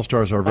 Michael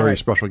Telstar is our very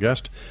special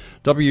guest.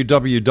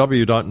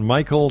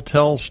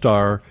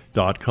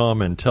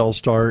 www.michaeltelstar.com, and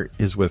Telstar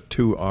is with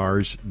 2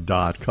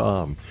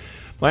 R's.com.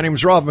 My name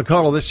is Rob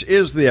McConnell. This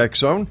is the X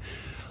Zone.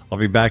 I'll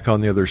be back on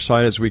the other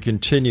side as we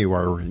continue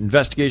our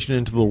investigation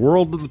into the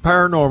world of the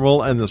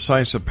paranormal and the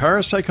science of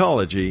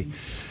parapsychology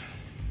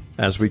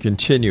as we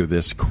continue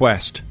this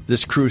quest,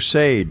 this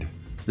crusade,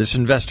 this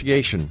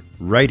investigation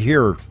right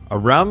here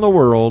around the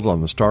world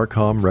on the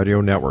Starcom Radio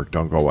Network.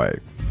 Don't go away.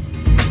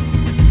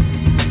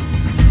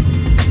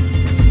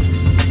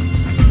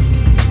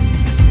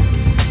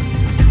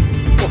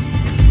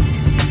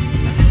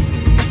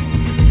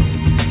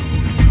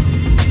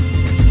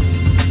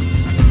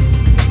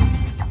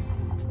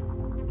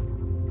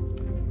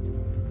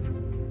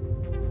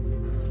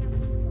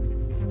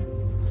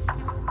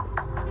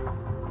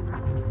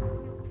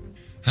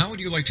 How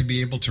would you like to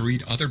be able to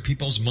read other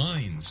people's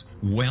minds?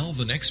 Well,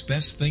 the next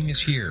best thing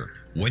is here.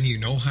 When you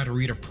know how to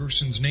read a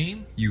person's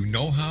name, you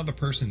know how the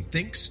person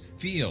thinks,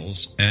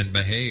 feels, and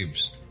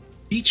behaves.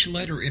 Each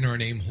letter in our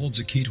name holds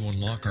a key to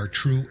unlock our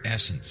true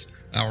essence.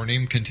 Our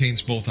name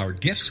contains both our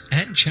gifts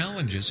and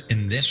challenges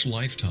in this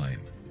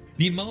lifetime.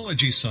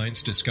 Mnemology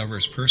science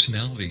discovers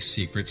personality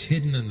secrets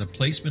hidden in the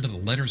placement of the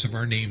letters of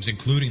our names,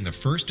 including the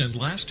first and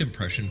last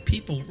impression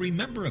people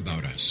remember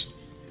about us.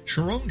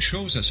 Sharon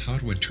shows us how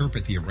to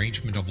interpret the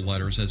arrangement of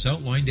letters as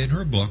outlined in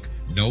her book,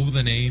 Know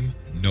the Name,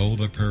 Know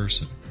the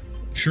Person.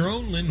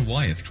 Sharon Lynn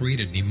Wyeth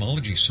created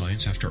mnemology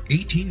science after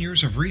 18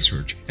 years of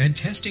research and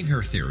testing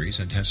her theories,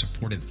 and has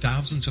supported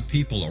thousands of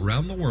people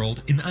around the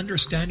world in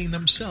understanding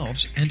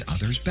themselves and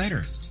others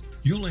better.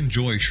 You'll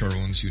enjoy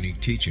Sharon's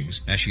unique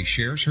teachings as she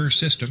shares her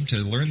system to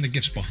learn the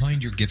gifts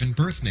behind your given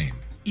birth name.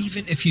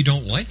 Even if you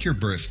don't like your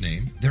birth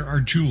name, there are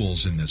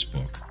jewels in this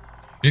book.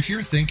 If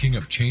you're thinking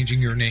of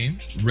changing your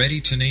name,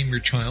 ready to name your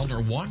child,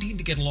 or wanting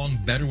to get along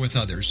better with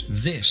others,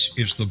 this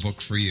is the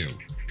book for you.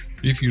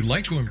 If you'd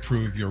like to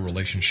improve your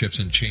relationships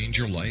and change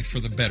your life for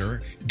the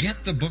better,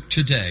 get the book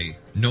today,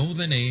 Know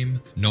the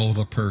Name, Know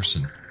the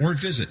Person, or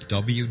visit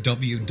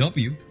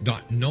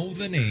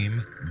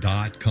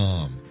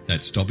www.knowthename.com.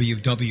 That's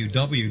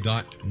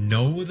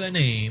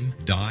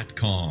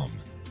www.knowthename.com.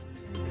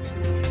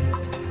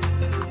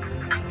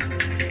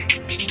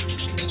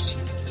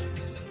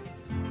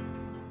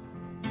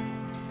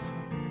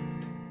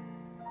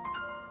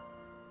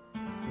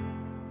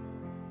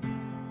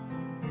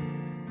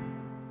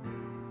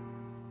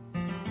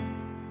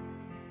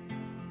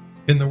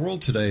 In the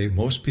world today,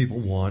 most people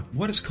want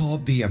what is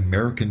called the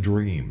American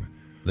dream.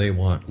 They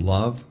want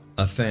love,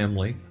 a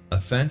family,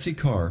 a fancy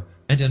car,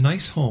 and a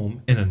nice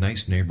home in a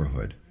nice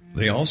neighborhood.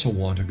 They also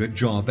want a good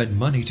job and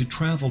money to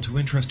travel to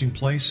interesting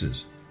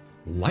places.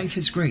 Life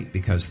is great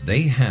because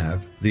they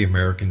have the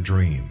American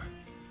dream.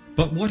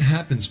 But what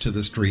happens to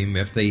this dream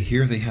if they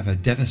hear they have a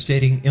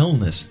devastating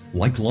illness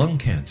like lung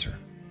cancer?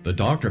 The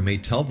doctor may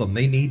tell them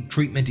they need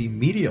treatment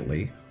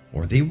immediately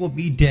or they will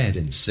be dead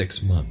in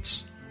 6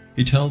 months.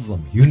 He tells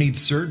them you need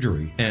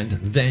surgery and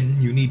then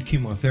you need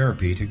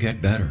chemotherapy to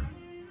get better.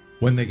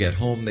 When they get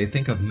home, they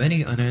think of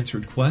many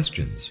unanswered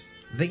questions.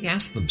 They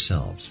ask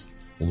themselves,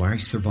 will I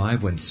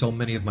survive when so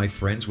many of my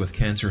friends with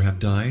cancer have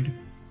died?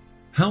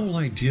 How will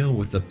I deal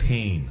with the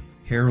pain,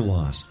 hair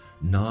loss,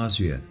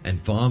 nausea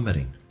and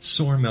vomiting,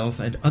 sore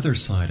mouth and other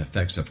side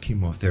effects of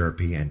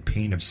chemotherapy and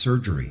pain of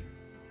surgery?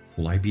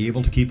 Will I be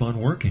able to keep on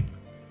working?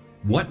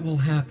 What will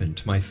happen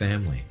to my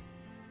family?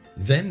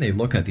 Then they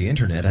look at the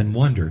internet and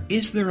wonder,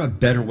 is there a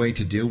better way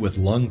to deal with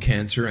lung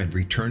cancer and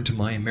return to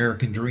my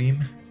American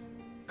dream?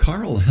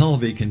 Carl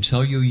Helvey can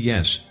tell you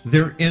yes,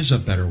 there is a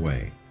better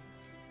way.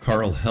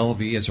 Carl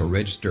Helvey is a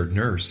registered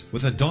nurse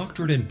with a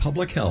doctorate in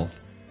public health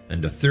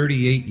and a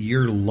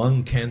 38-year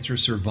lung cancer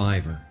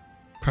survivor.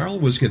 Carl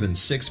was given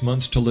 6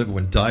 months to live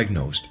when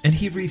diagnosed, and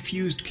he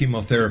refused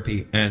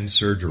chemotherapy and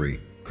surgery.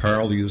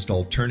 Carl used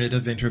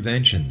alternative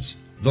interventions.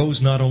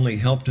 Those not only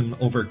helped him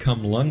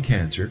overcome lung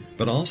cancer,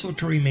 but also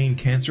to remain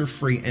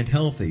cancer-free and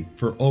healthy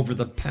for over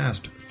the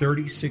past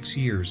 36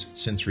 years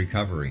since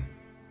recovery.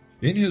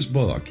 In his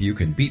book, You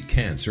Can Beat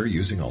Cancer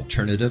Using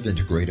Alternative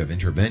Integrative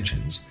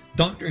Interventions,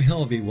 Dr.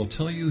 Helvey will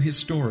tell you his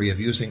story of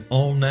using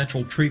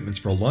all-natural treatments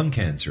for lung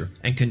cancer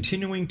and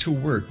continuing to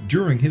work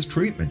during his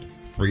treatment.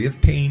 Free of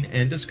pain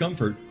and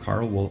discomfort,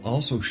 Carl will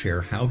also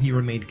share how he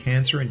remained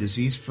cancer and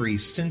disease-free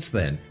since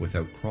then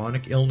without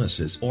chronic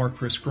illnesses or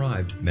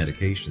prescribed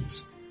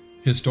medications.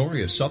 His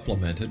story is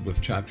supplemented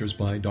with chapters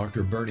by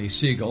Dr. Bernie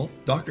Siegel,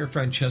 Dr.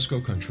 Francesco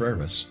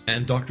Contreras,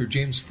 and Dr.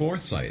 James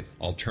Forsyth,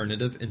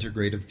 alternative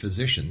integrative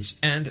physicians,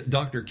 and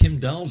Dr. Kim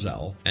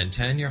Dalzell and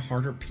Tanya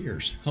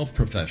Harder-Pierce, health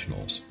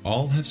professionals.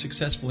 All have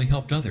successfully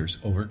helped others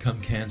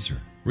overcome cancer.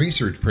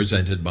 Research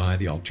presented by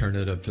the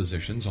alternative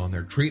physicians on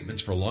their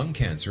treatments for lung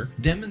cancer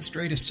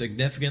demonstrate a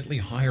significantly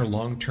higher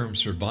long-term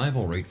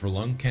survival rate for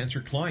lung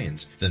cancer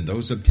clients than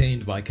those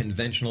obtained by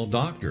conventional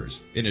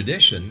doctors. In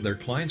addition, their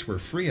clients were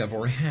free of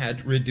or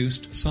had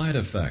reduced side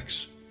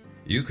effects.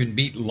 You Can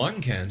Beat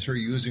Lung Cancer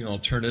Using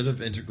Alternative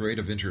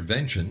Integrative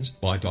Interventions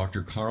by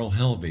Dr. Carl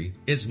Helvey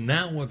is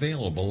now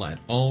available at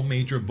all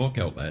major book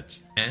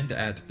outlets and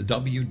at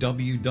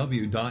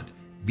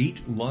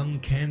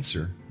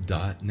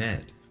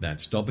www.beatlungcancer.net.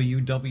 That's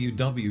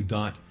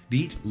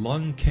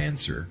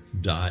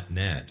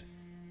www.beatlungcancer.net.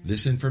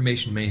 This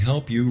information may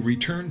help you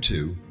return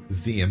to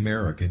the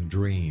American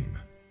dream.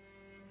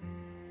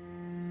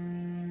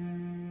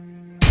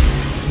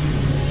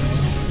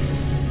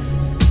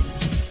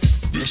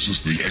 This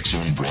is the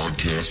X-Zone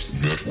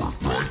Broadcast Network,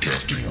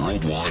 broadcasting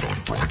worldwide on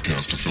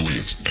broadcast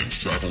affiliates and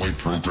satellite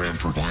program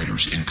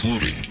providers,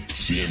 including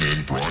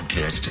CNN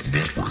Broadcast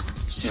Network,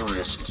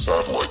 Sirius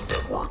Satellite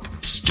Network,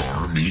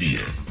 Star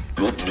Media,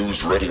 Good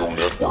News Radio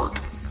Network,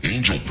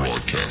 Angel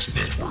Broadcast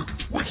Network,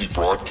 Wiki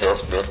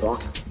Broadcast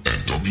Network,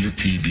 and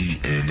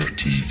WPBN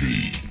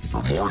TV.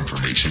 For more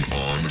information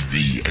on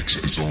the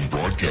X-Zone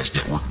Broadcast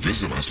Network,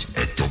 visit us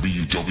at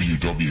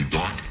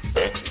www.xzbn.net.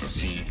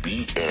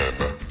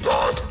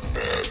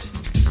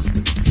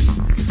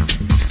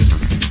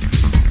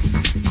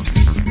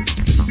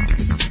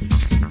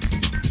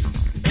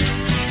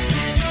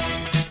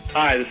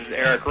 Hi, this is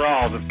Eric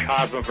Rawls of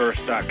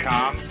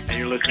Cosmoverse.com, and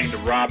you're listening to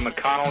Rob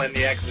McConnell in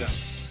the X-Zone.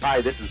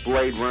 Hi, this is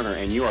Blade Runner,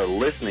 and you are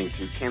listening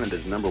to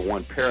Canada's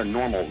 #1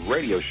 paranormal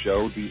radio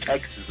show, The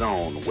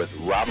X-Zone, with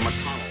Rob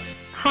McConnell.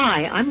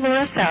 Hi, I'm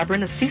Laura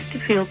Sabrin of Feast to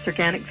Fields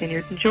Organic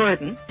Vineyard in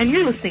Jordan, and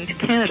you're listening to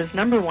Canada's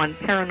 #1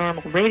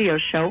 paranormal radio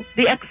show,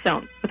 The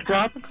X-Zone, with with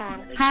Rob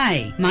McConnell.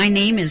 Hi, my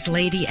name is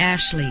Lady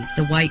Ashley,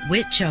 the White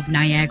Witch of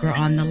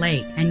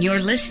Niagara-on-the-Lake, and you're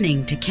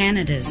listening to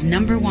Canada's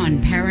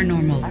 #1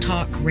 paranormal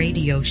talk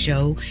radio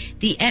show,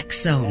 The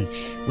X Zone,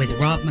 with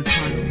Rob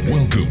McConnell.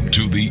 Welcome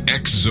to The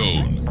X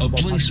Zone, a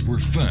place where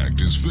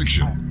fact is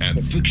fiction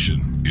and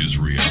fiction is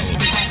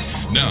reality.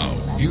 Now,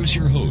 here's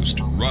your host,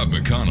 Rob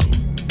McConnell.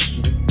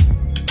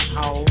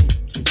 How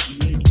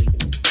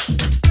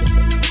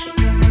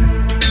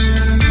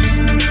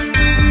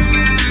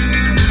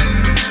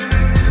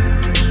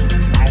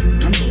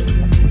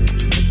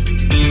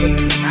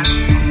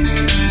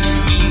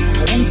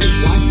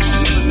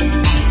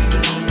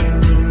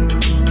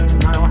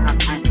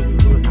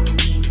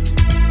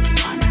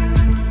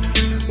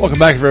Welcome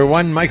back,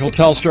 everyone. Michael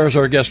Telstar is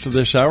our guest of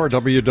this hour,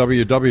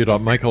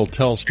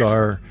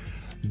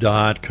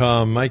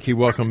 www.michaeltelstar.com. Mikey,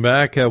 welcome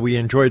back. We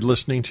enjoyed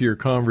listening to your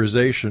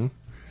conversation.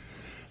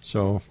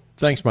 So,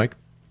 thanks, Mike.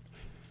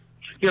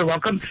 You're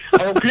welcome.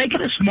 Can I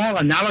get a small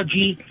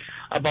analogy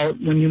about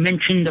when you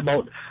mentioned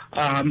about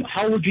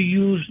how would you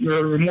use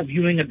your remote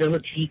viewing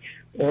ability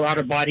or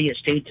out-of-body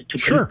state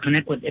to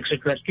connect with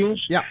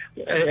extraterrestrials? Yeah.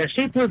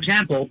 Say, for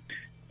example,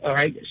 all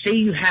right, say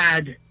you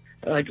had,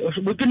 we're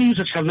going to use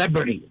a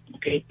celebrity,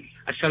 okay?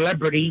 A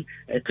celebrity,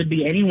 it could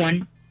be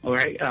anyone, all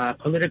right,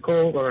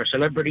 political or a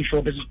celebrity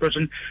show business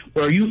person,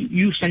 where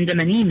you send them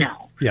an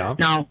email. Yeah.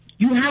 Now,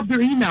 you have their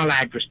email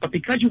address, but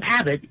because you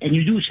have it and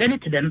you do send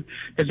it to them,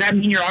 does that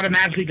mean you're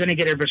automatically going to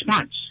get a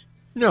response?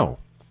 No.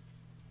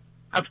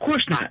 Of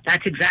course not.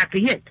 That's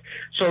exactly it.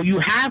 So you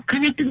have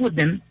connected with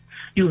them,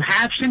 you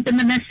have sent them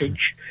a message,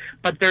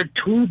 but they're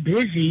too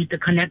busy to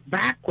connect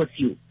back with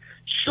you.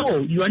 So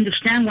you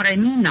understand what I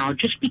mean now.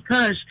 Just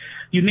because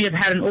you may have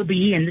had an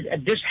OBE,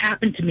 and this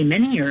happened to me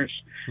many years,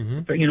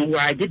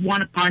 where I did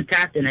want to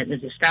contact and it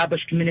was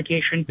established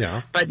communication,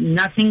 but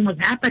nothing was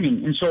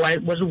happening. And so I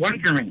was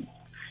wondering.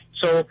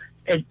 So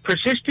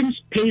persistence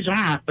pays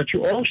off, but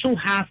you also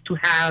have to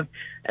have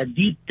a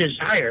deep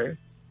desire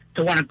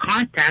to want to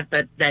contact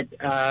that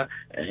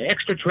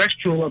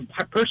extraterrestrial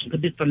person. It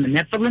could be from the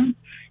Nephilim.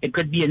 It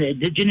could be an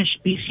indigenous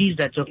species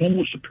that's a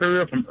Homo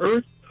superior from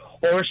Earth,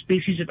 or a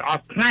species that's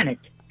off planet.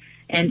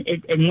 And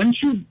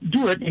once you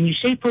do it, and you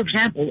say, for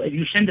example, if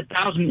you send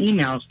 1,000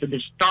 emails to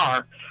this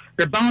star,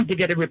 they're bound to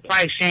get a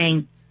reply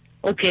saying,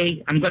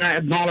 okay, I'm going to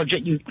acknowledge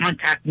that you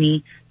contact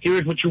me.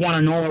 Here's what you want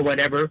to know or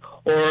whatever.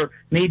 Or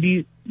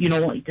maybe,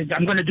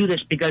 I'm going to do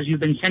this because you've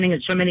been sending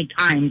it so many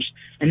times,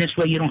 and this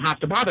way you don't have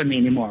to bother me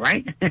anymore,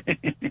 right?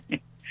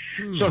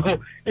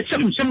 So it's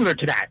something similar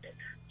to that.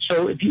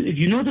 So if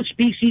you know the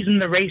species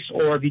and the race,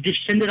 or if you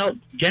just send it out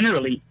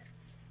generally,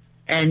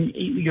 and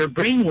your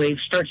brainwave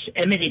starts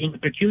emanating a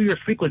peculiar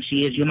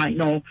frequency, as you might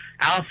know,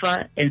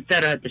 alpha and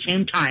theta at the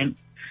same time.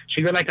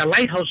 So you're like a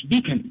lighthouse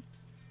beacon,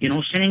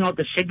 sending out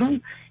the signal.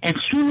 And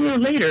sooner or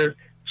later,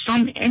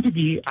 some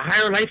entity, a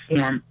higher life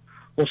form,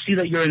 will see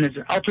that you're in this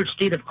altered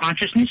state of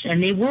consciousness,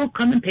 and they will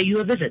come and pay you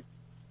a visit.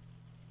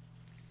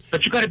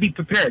 But you got to be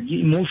prepared.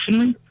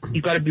 Emotionally,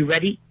 you got to be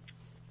ready.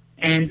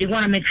 And they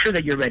want to make sure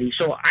that you're ready.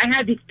 So I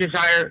had this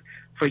desire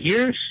for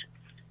years.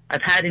 I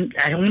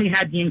only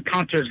had the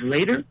encounters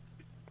later.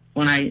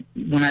 When I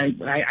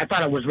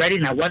thought I was ready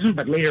and I wasn't,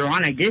 but later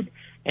on I did,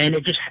 and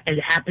it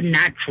happened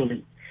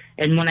naturally.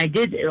 And when I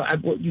did,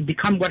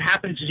 what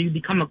happens is you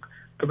become a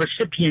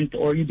recipient,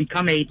 or you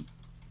become a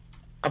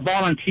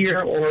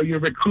volunteer, or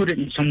you're recruited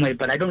in some way.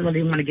 But I don't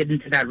really want to get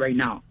into that right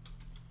now.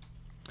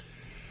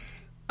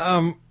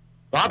 Bob?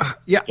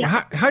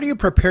 Yeah. How do you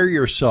prepare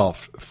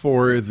yourself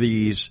for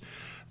these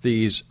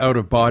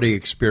out-of-body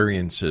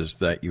experiences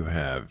that you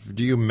have?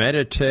 Do you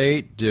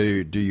meditate?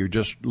 Do you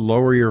just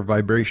lower your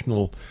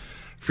vibrational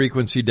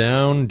frequency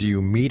down? Do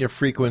you meet a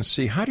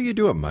frequency? How do you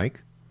do it,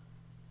 Mike?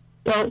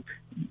 Well,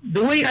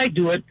 the way I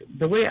do it,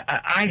 the way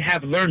I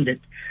have learned it,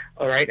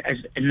 all right,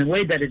 and the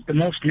way that is the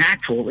most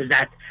natural is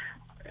that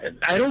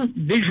I don't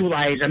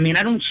visualize. I mean,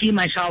 I don't see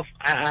myself.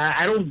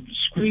 I don't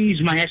squeeze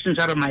my essence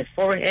out of my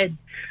forehead.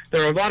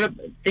 There are a lot of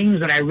things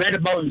that I read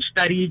about and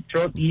studied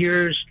throughout the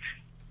years.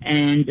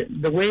 And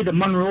the way the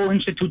Monroe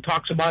Institute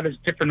talks about it is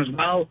different as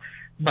well.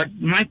 But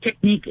my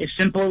technique is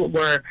simple,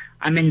 where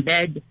I'm in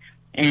bed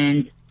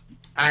and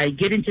I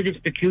get into this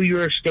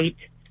peculiar state,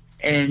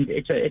 and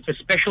it's a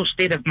special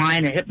state of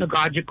mind, a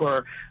hypnagogic,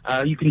 or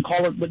you can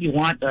call it what you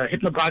want,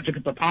 hypnagogic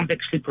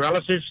hypopompic sleep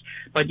paralysis.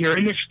 But you're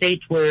in this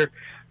state where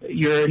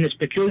you're in this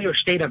peculiar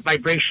state of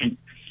vibration.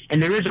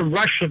 And there is a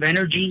rush of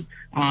energy.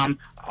 And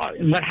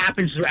what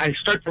happens is I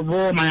start to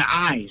roll my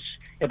eyes.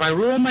 If I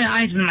roll my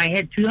eyes in my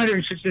head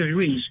 360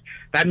 degrees,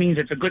 that means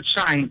it's a good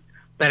sign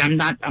that I'm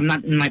not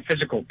in my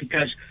physical.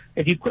 Because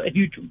if you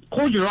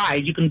close your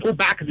eyes, you can go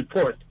back and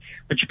forth,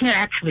 but you can't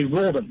actually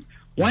roll them.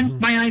 Once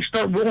my eyes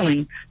start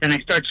rolling, then I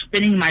start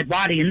spinning my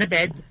body in the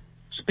bed,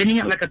 spinning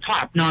it like a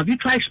top. Now, if you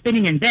try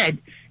spinning in bed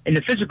in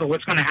the physical,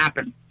 what's going to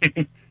happen?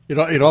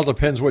 It all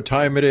depends what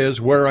time it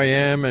is, where I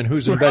am, and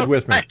who's in bed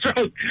with me. That's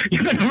right.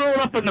 You're going to roll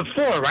up on the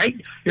floor, right?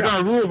 You're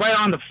going to roll right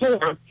on the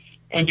floor,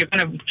 and you're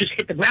going to just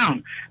hit the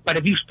ground.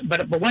 But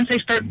once I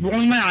start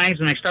rolling my eyes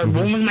and I start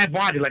rolling my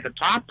body like a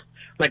top,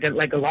 like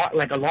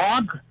a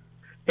log,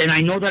 then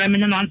I know that I'm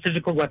in a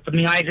non-physical wet from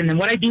the eyes. And then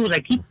what I do is I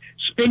keep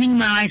spinning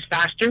my eyes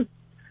faster,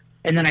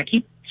 and then I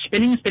keep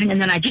spinning,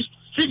 and then I just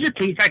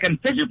physically, it's like I'm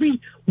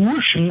physically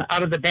whooshing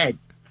out of the bed.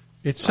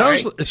 It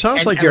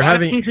sounds like you're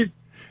having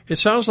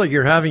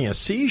a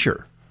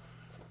seizure.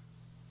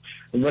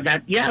 Well,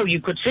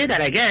 you could say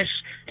that, I guess.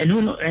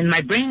 And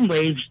my brain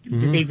waves,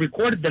 they've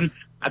recorded them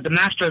at the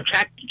Master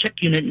Check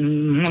Unit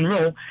in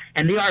Monroe,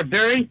 and they are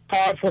very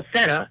powerful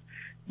theta,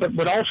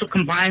 but also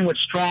combined with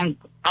strong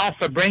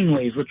alpha brain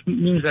waves, which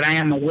means that I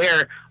am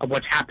aware of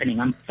what's happening.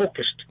 I'm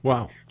focused.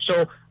 Wow.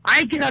 So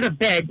I get out of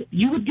bed,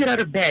 you would get out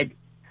of bed,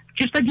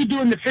 just like you do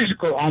in the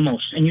physical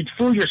almost, and you'd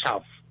fool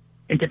yourself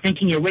into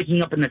thinking you're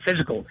waking up in the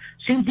physical.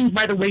 Same thing,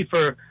 by the way,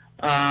 for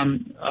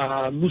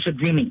lucid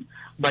dreaming.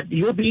 But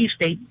the OBE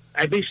state,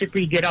 I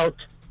basically get out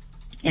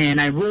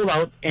and I roll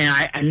out,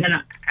 and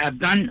then I've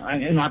done,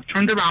 I've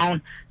turned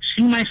around,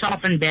 see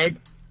myself in bed.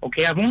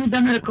 Okay, I've only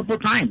done it a couple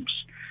of times,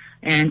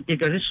 and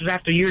because this was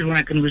after years when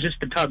I couldn't resist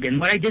the tug. And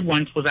what I did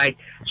once was I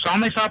saw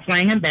myself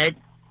laying in bed.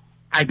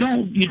 You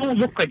don't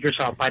look like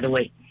yourself, by the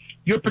way.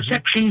 Your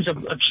perceptions of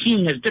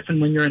seeing is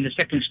different when you're in the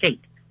second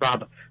state,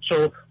 Rob.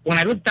 So when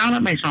I looked down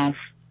at myself,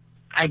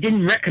 I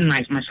didn't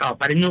recognize myself.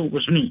 I didn't know it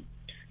was me.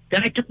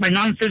 Then I took my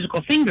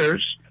non-physical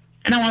fingers,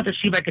 and I wanted to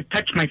see if I could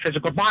touch my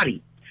physical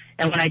body.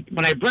 And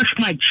when I brushed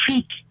my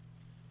cheek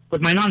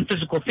with my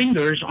non-physical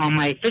fingers on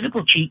my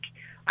physical cheek,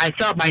 I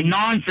felt my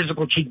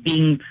non-physical cheek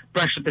being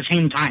brushed at the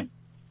same time.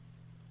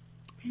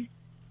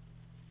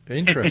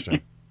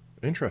 Interesting.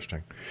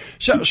 Interesting.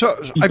 So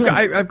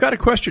I've got a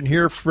question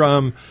here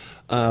from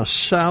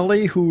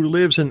Sally, who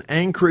lives in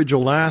Anchorage,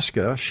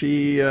 Alaska.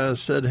 She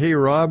said, "Hey,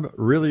 Rob,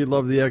 really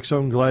love the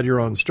X-Zone. Glad you're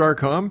on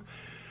Starcom.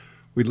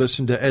 We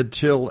listen to Ed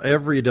Till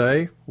every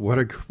day. What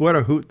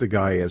a hoot the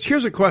guy is."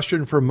 Here's a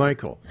question for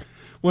Michael.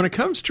 When it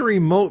comes to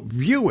remote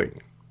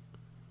viewing,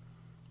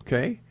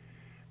 okay,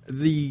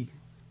 the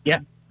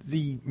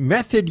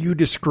method you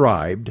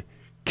described,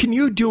 can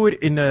you do it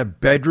in a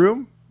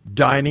bedroom,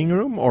 dining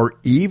room, or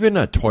even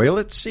a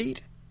toilet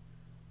seat?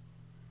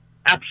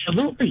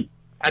 Absolutely.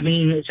 I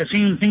mean, it's the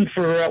same thing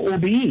for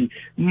OBE.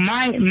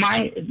 My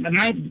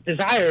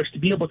desire is to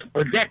be able to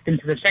project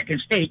into the second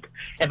state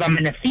if I'm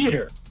in a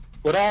theater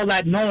with all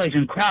that noise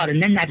and crowd,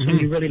 and then that's when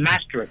you really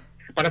master it.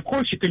 But of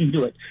course you can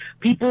do it.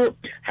 People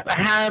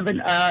have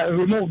a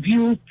remote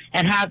view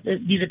and have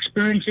these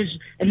experiences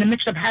in the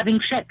midst of having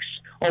sex,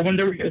 or when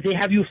they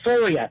have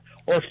euphoria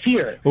or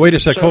fear. Wait a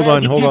sec. Hold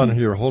on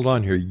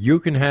here. You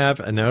can have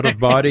an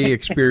out-of-body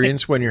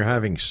experience when you're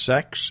having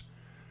sex?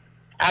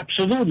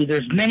 Absolutely.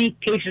 There's many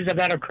cases of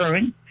that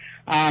occurring.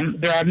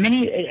 There are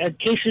many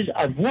cases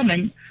of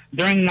women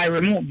during my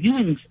remote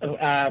viewing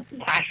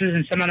classes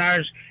and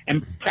seminars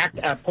and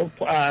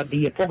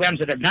the programs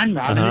that I've done,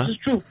 Rob, and this is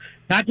true.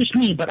 Not just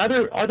me, but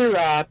other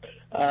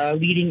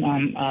leading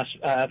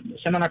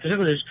seminar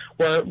facilities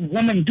where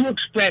women do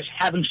express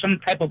having some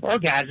type of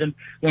orgasm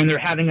when they're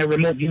having a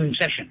remote viewing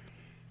session.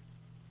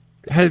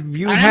 Have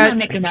you I'm not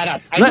making that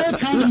up. I know it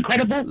sounds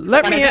incredible,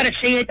 but I got to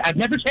say it. I've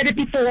never said it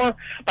before,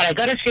 but I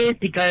got to say it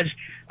because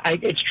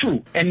it's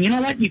true. And you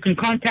know what? You can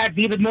contact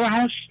David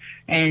Morehouse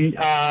and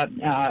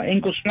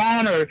Ingo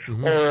Swan or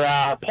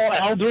Paul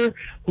Elder,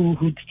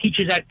 who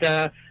teaches at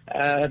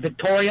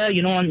Victoria,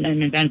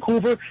 in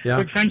Vancouver. Yeah.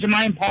 Good friends of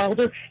mine, Paul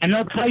Elder, and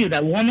they'll tell you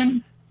that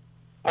women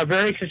are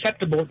very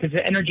susceptible to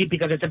the energy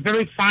because it's a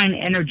very fine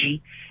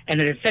energy,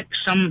 and it affects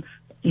some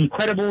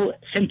incredible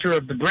center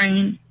of the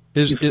brain.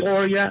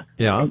 Euphoria.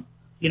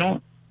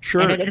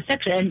 Sure. And it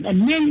affects it.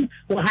 And men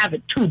will have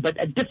it too, but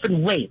a different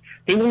way.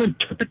 They will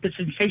interpret the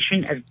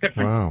sensation as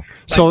different. Wow.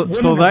 But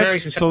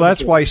So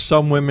that's why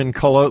some women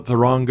call out the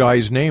wrong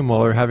guy's name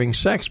while they're having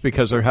sex,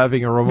 because they're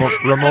having a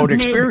remote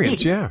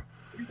experience. Yeah.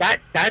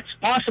 That's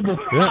possible.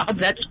 Yeah.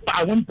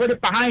 I wouldn't put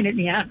it behind it.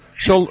 Yeah.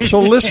 So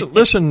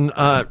listen.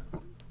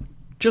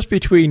 Just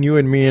between you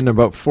and me and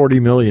about 40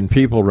 million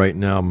people right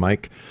now,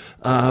 Mike.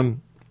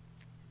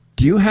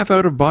 Do you have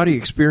out-of-body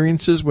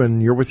experiences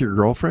when you're with your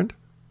girlfriend?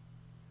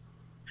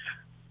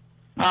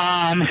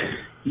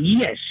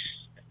 Yes.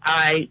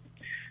 The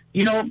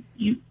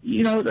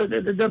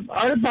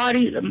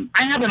out-of-body,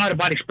 I have an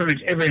out-of-body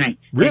experience every night.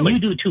 Really?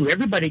 And you do too.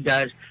 Everybody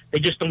does. They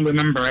just don't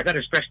remember. I got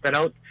to stress that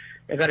out.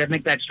 I got to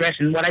make that stress.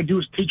 And what I do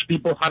is teach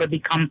people how to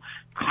become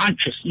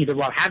conscious, either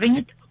while having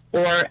it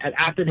or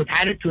after they've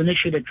had it, to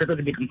initiate a trigger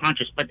to become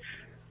conscious. But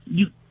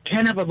you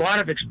can have a lot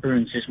of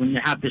experiences when you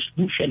have this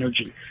whoosh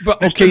energy.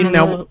 But okay,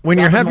 now when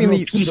you're having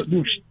these,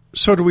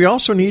 so do we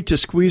also need to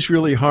squeeze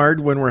really hard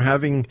when we're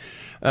having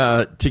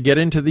to get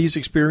into these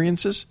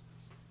experiences?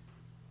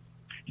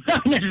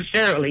 Not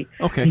necessarily.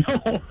 Okay.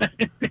 No.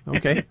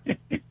 Okay.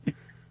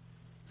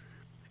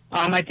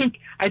 I think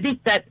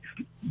that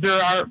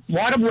there are a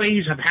lot of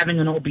ways of having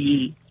an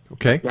OBE.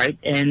 Okay. Right,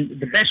 and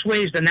the best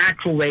way is the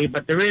natural way,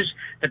 but there is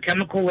the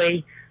chemical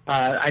way.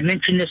 I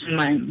mentioned this in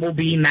my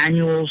OBE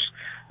manuals.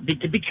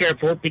 To be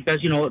careful, because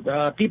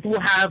people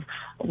have,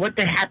 what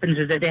happens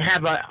is that they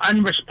have an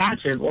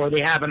unresponsive or they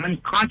have an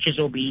unconscious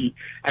OBE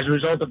as a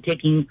result of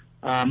taking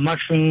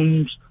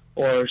mushrooms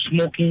or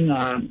smoking,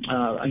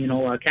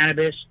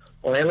 cannabis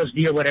or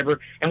LSD or whatever.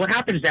 And what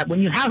happens is that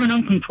when you have an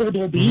uncontrolled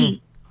OBE,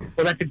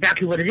 well, that's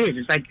exactly what it is.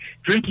 It's like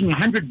drinking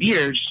 100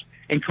 beers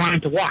and trying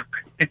to walk.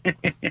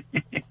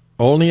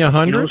 Only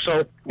 100?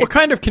 So what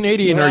kind of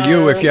Canadian are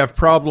you if you have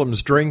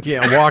problems drinking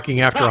and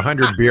walking after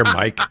 100 beer,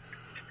 Mike?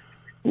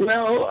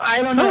 Well,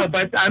 I don't know,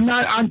 but I'm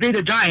not Andre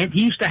the Giant.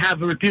 He used to have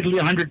repeatedly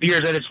 100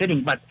 beers at a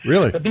sitting. But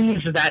really, the thing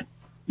is that,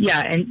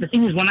 yeah, and the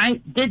thing is, when I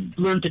did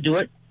learn to do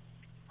it,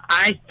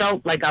 I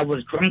felt like I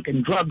was drunk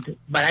and drugged,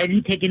 but I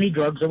didn't take any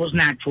drugs. It was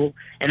natural,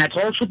 and that's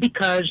also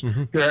because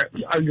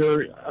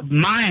your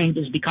mind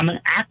is becoming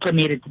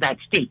acclimated to that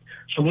state.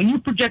 So when you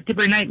project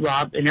every night,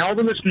 Rob, and all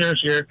the listeners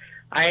here,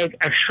 I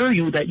assure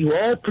you that you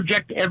all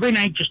project every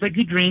night just like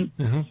you dream.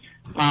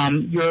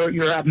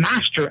 You're a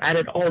master at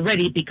it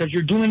already because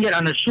you're doing it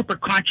on a super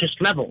conscious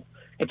level.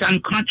 It's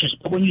unconscious.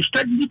 But when you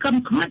start to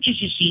become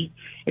conscious, you see,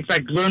 it's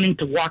like learning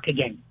to walk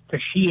again, to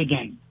see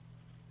again.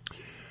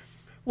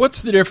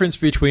 What's the difference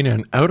between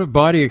an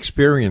out-of-body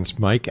experience,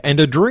 Mike, and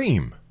a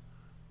dream?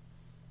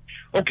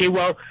 Okay,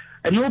 well,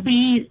 an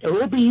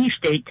OBE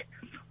state,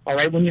 all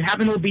right, when you have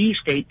an OBE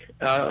state,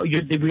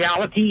 you're in the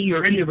reality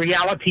you're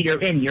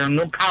in. You're in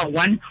locale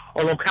 1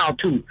 or locale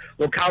 2.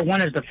 Locale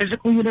 1 is the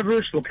physical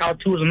universe. Locale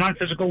 2 is a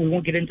non-physical. We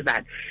won't get into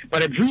that.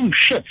 But a dream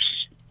shifts.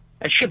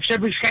 It shifts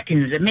every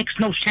second. It makes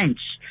no sense.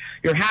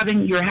 You're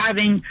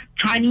having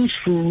Chinese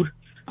food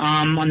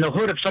on the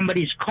hood of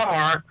somebody's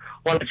car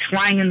while it's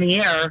flying in the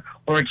air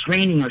or it's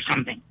raining or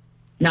something.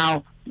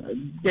 Now,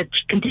 it's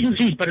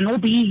contingencies, but an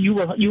OBE, you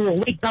will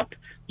wake up,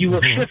 you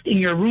will shift in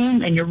your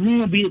room, and your room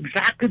will be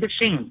exactly the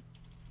same.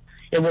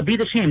 It will be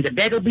the same. The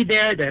bed will be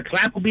there, the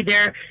lamp will be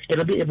there.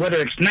 It'll be, whether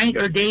it's night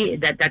or day,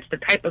 that's the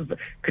type of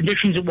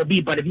conditions it will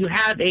be. But if you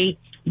have a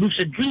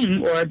lucid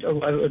dream or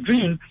a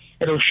dream,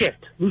 it'll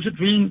shift. Lucid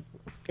dream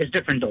is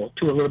different, though,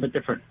 too, a little bit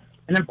different.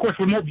 And then, of course,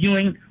 remote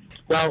viewing,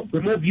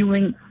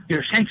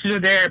 your senses are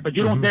there, but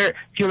you don't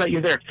feel like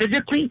you're there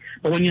physically.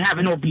 But when you have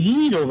an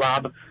OBE, though,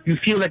 Rob, you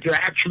feel like you're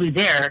actually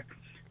there,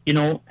 in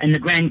the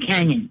Grand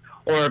Canyon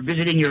or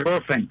visiting your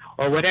girlfriend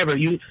or whatever.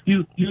 You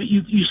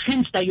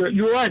sense that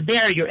you are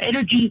there. Your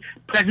energy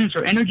presence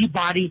or energy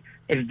body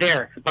is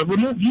there. But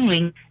remote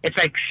viewing, it's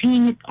like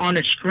seeing it on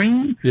a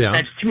screen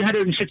that's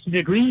 360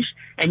 degrees,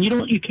 and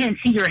you can't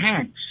see your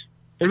hands.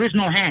 There is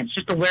no hands,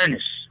 just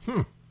awareness.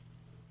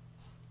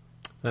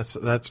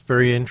 That's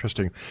very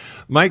interesting,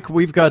 Mike.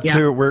 We've got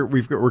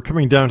we're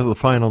coming down to the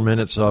final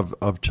minutes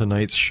of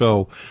tonight's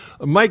show.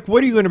 Mike,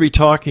 what are you going to be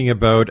talking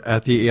about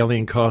at the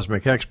Alien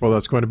Cosmic Expo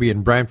that's going to be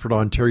in Brantford,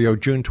 Ontario,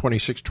 June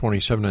 26,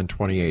 27, and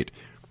 28?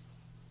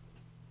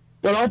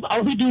 Well,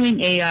 I'll be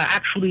doing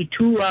actually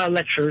 2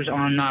 lectures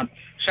on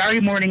Saturday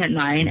morning at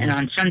 9 and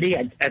on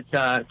Sunday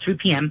at 3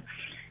 p.m.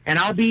 And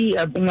I'll be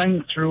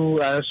going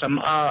through some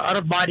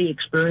out-of-body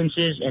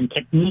experiences and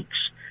techniques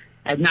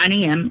at 9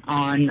 a.m.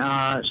 on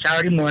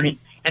Saturday morning,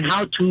 and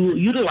how to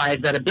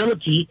utilize that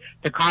ability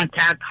to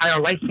contact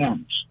higher life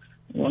forms.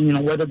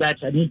 Well, whether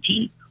that's an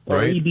ET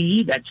or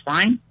EBE, that's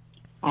fine.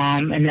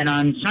 And then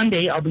on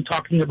Sunday, I'll be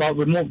talking about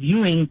remote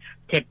viewing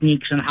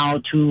techniques and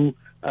how to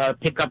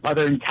pick up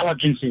other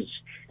intelligences.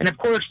 And of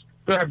course,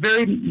 there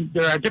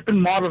are different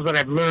models that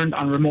I've learned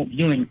on remote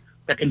viewing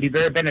that can be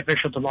very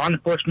beneficial to law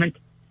enforcement,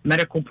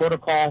 medical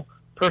protocol,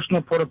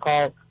 personal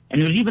protocol,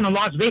 and there's even a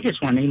Las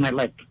Vegas one that you might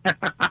like.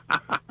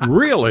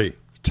 Really?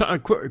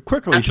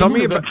 Quickly, tell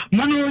me about... The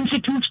Monroe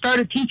Institute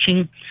started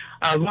teaching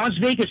Las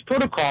Vegas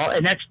protocol,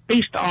 and that's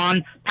based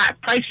on Pat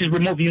Price's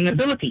remote viewing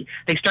ability.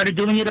 They started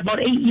doing it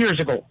about 8 years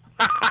ago.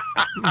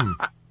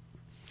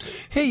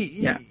 Hey,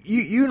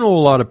 you know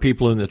a lot of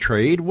people in the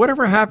trade.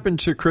 Whatever happened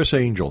to Chris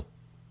Angel?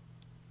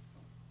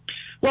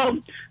 Well,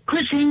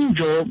 Chris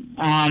Angel...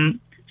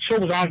 show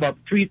was on about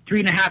three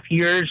and a half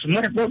years. And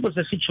what was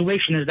the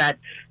situation is that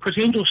Chris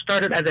Angel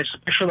started as a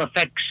special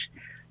effects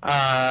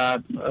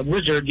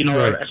wizard,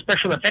 a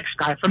special effects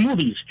guy for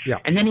movies. Yeah.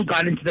 And then he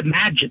got into the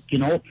magic,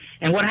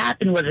 And what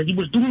happened was that he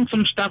was doing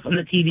some stuff on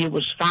the TV. It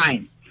was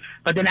fine.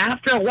 But then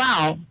after a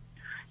while,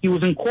 he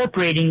was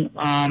incorporating too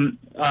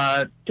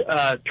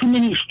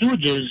many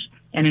stooges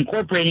and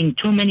incorporating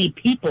too many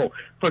people.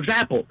 For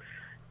example,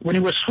 when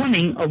he was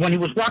swimming or when he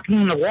was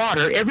walking in the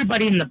water,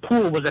 everybody in the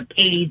pool was a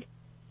paid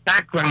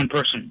background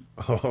person.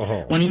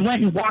 When he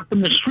went and walked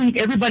in the street,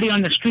 everybody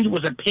on the street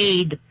was a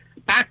paid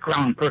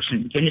background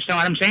person. Do you understand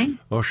what I'm saying?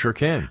 Oh, sure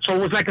can. So it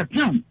was like a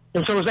film.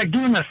 So it was like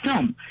doing a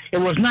film. It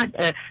was not,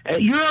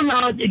 you're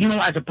allowed,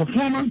 as a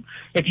performer,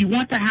 if you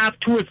want to have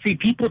 2 or 3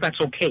 people, that's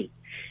okay.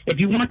 If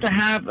you want to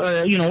have,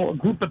 a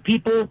group of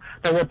people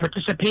that will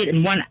participate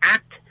in one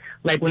act,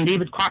 like when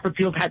David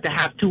Copperfield had to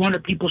have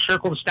 200 people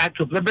circle the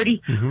Statue of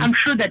Liberty, I'm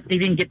sure that they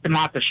didn't get them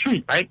off the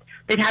street, right?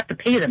 They'd have to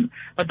pay them.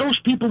 But those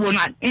people were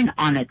not in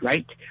on it,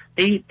 right?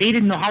 They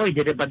didn't know how he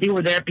did it, but they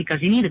were there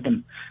because he needed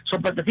them. So,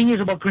 but the thing is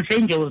about Chris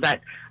Angel is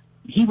that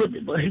he would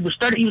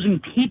start using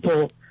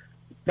people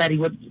that he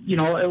would,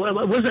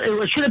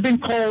 it should have been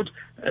called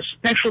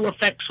special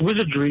effects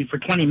wizardry for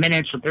 20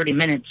 minutes or 30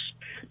 minutes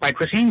by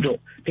Chris Angel,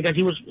 because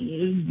he was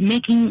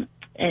making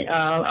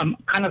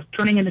kind of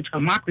turning it into a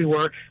mockery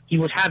where he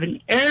was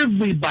having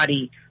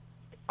everybody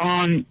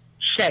on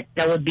set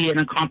that would be an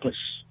accomplice.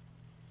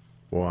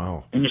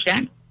 Wow.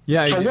 Understand?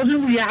 Yeah. So it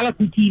wasn't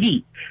reality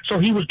TV. So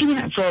he was doing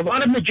that. So a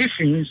lot of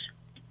magicians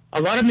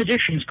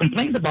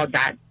complained about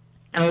that,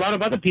 and a lot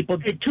of other people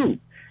did too.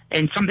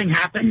 And something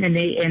happened, and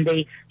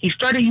he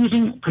started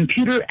using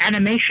computer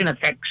animation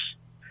effects.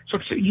 So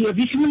have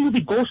you seen the movie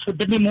Ghost with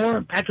Demi Moore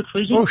and Patrick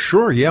Swayze? Oh,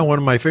 sure. Yeah, one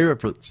of my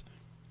favorites.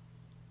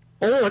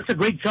 Oh, it's a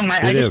great film.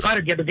 I just got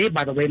it the other day,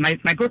 by the way. My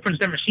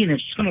girlfriend's never seen it.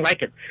 She's going to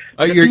like it.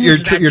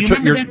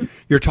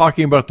 You're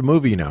talking about the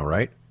movie now,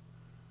 right?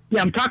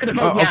 Yeah, I'm talking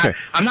about. Okay.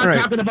 I'm not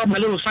talking about My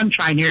Little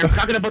Sunshine here. I'm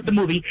talking about the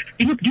movie.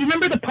 Do you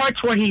remember the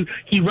parts where he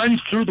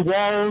runs through the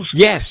walls?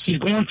 Yes. He's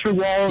going through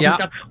walls and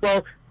stuff.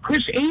 Well,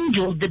 Chris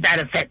Angel did that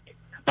effect,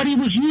 but he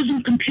was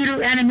using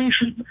computer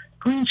animation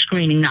green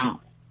screening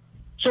now.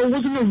 So it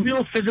wasn't a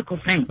real physical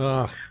thing.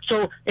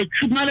 So it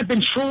should not have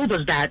been sold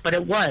as that, but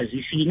it was,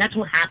 you see, and that's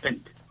what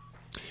happened.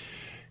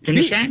 Do you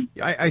understand?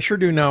 I sure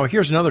do now.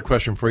 Here's another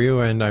question for you,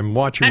 and I'm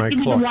watching my clock.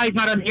 That's the reason why he's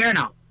not on the air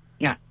now.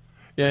 Yeah.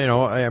 Yeah,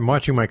 I'm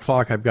watching my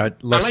clock. I've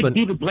got less than...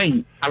 David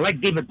Blaine. I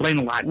like David Blaine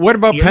a lot. What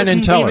about Penn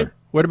and Teller? David?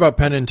 What about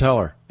Penn and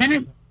Teller?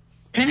 Penn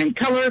and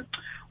Teller,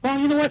 well,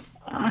 you know what?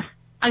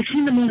 I've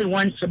seen them only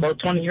once about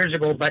 20 years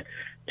ago, but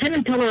Penn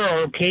and Teller are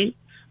okay,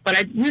 but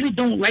I really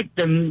don't like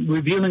them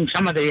revealing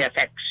some of the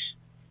effects.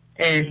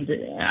 And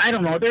I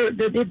don't know,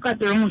 they've got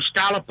their own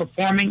style of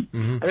performing.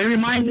 Mm-hmm. They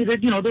remind me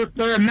that,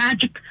 they're a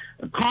magic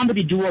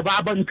comedy duo of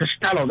Abbott and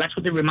Costello. That's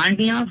what they remind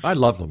me of. I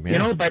love them,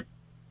 yeah. But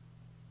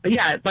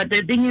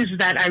the thing is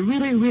that I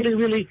really, really,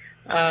 really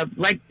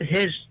like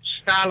his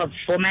style of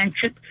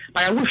showmanship,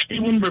 but I wish they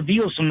wouldn't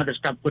reveal some of the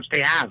stuff, which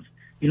they have.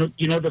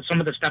 Some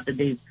of the stuff that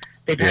they've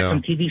had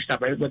some TV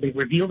stuff, right, where they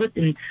revealed it,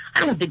 and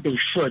I don't think they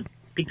should,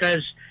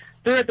 because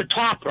they're at the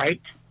top, right?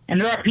 And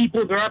there are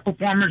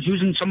performers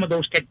using some of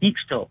those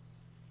techniques still,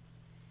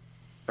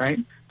 right?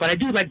 But I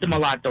do like them a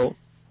lot, though.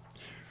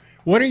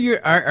 What are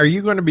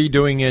you going to be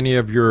doing any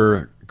of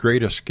your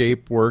Great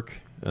Escape work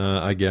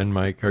again,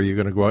 Mike? Are you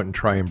going to go out and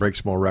try and break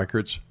some more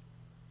records?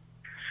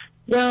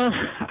 Well,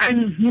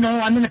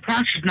 I'm in the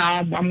process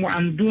now.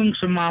 I'm doing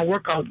some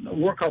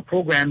workout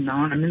program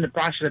now, and I'm in the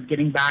process of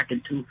getting back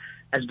into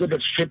as good a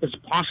shape as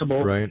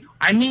possible. Right.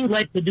 I may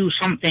like to do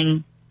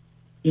something,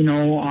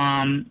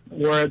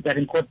 where that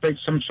incorporates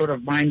some sort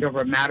of mind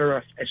over matter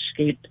of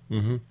escape,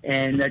 mm-hmm.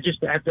 and I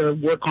just have to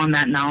work on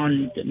that now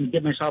and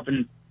get myself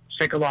in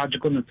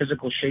psychological and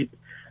physical shape,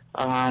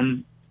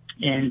 and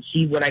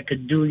see what I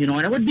could do, and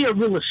it would be a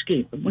real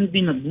escape. It wouldn't be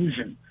an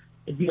illusion.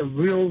 It'd be a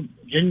real,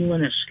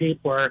 genuine escape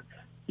where,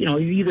 you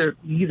either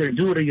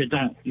do it or you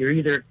don't.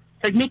 It's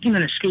like making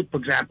an escape, for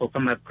example,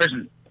 from a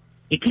prison.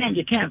 You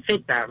can't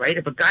fake that, right?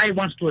 If a guy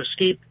wants to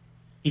escape,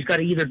 he's got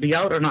to either be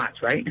out or not,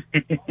 right?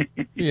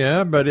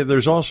 Yeah, but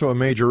there's also a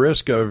major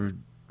risk of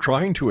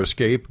trying to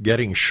escape,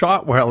 getting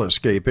shot while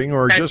escaping,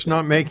 or just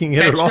not making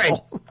it at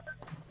all.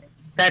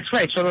 That's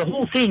right. So the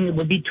whole thing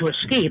would be to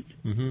escape,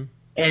 mm-hmm.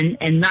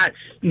 and not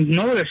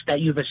notice that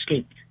you've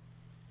escaped.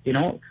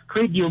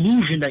 Create the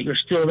illusion that you're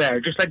still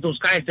there, just like those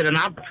guys did in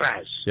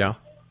Alcatraz. Yeah.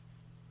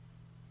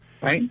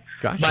 Right?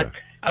 Gotcha. But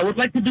I would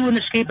like to do an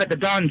escape at the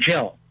Don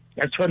Jail.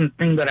 That's one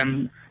thing that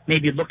I'm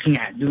maybe looking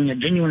at, doing a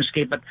genuine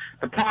escape. But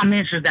the problem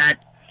is that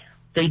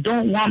they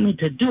don't want me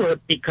to do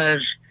it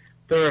because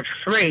they're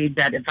afraid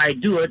that if I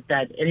do it,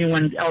 that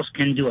anyone else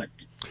can do it.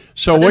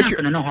 So they're what not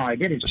going to know how I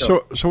did it.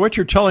 So what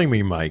you're telling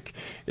me, Mike,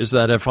 is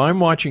that if I'm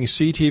watching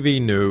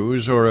CTV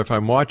News or if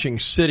I'm watching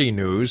City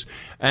News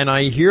and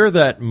I hear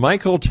that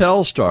Michael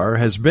TELSTARR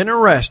has been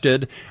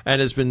arrested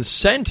and has been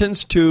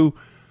sentenced to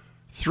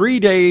 3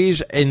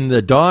 days in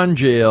the Don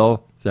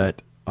Jail,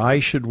 that I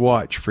should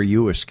watch for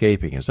you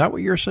escaping. Is that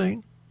what you're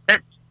saying?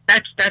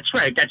 That's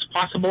right. That's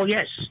possible,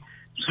 yes.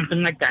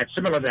 Something like that,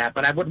 similar to that.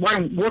 But I would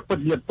want to work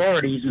with the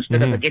authorities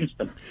instead of against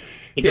them.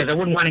 Because I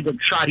wouldn't want to get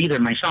shot either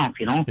myself,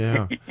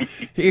 Yeah.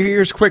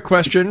 Here's a quick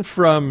question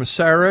from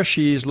Sarah.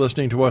 She's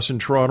listening to us in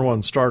Toronto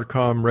on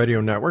Starcom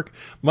Radio Network.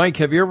 Mike,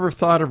 have you ever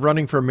thought of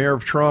running for Mayor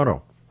of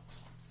Toronto?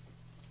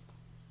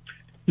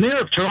 Mayor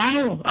of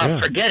Toronto?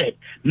 Forget it.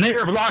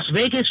 Mayor of Las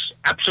Vegas?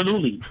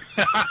 Absolutely.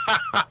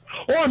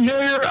 Or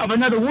mayor of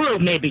another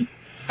world, maybe.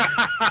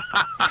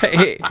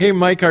 Hey,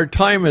 Mike, our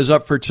time is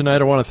up for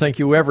tonight. I want to thank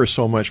you ever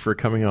so much for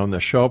coming on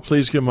the show.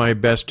 Please give my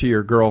best to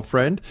your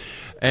girlfriend.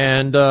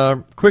 And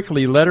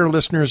quickly, let our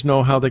listeners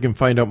know how they can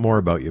find out more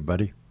about you,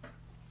 buddy.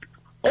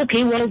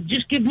 Okay, well,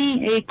 just give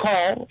me a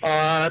call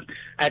at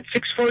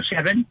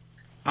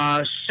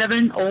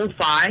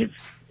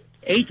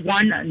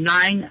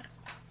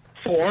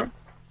 647-705-8194.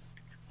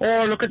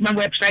 Or look at my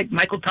website,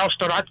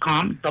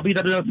 michaeltelstar.com,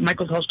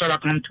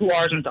 www.michaeltelstar.com, 2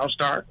 R's in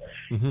Telstar.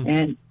 Mm-hmm.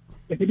 And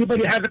if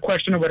anybody has a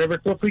question or whatever,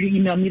 feel free to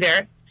email me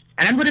there.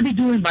 And I'm going to be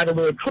doing, by the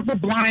way, a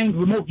triple-blind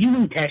remote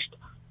viewing test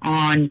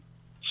on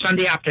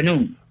Sunday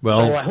afternoon.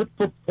 Well, so I hope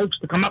for folks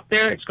to come up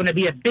there. It's going to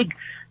be a big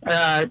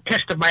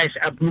test of my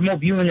remote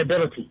viewing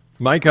ability.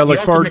 Mike, I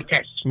look forward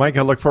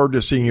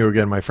to seeing you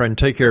again, my friend.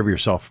 Take care of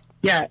yourself.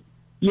 Yeah.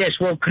 Yes,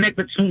 we'll connect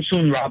with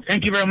soon, Rob.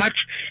 Thank you very much.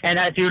 And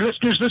if your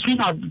listeners listening,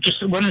 I'll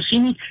just want to see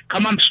me,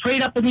 come on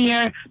straight up in the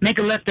air, make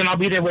a left, and I'll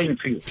be there waiting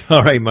for you.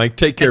 All right, Mike.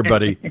 Take care,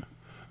 buddy.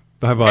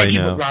 Bye-bye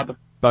now. Rob.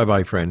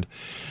 Bye-bye, friend.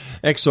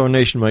 X-Zone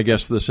Nation, my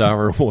guest this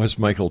hour was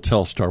Michael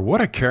TELSTARR.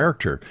 What a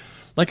character.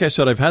 Like I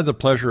said, I've had the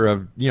pleasure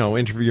of,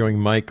 interviewing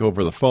Mike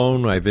over the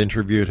phone. I've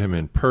interviewed him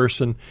in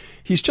person.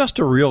 He's just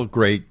a real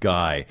great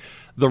guy.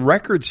 The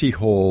records he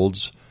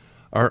holds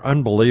are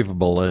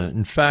unbelievable.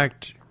 In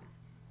fact,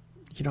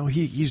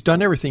 he's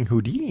done everything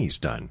Houdini's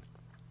done.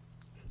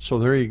 So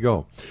there you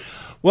go.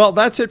 Well,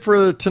 that's it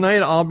for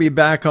tonight. I'll be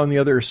back on the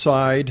other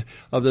side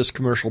of this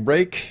commercial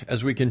break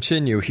as we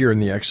continue here in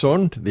the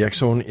X-Zone. The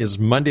X-Zone is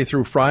Monday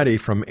through Friday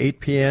from 8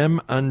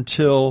 p.m.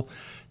 until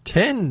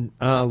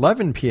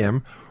 11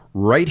 p.m.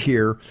 right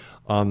here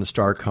on the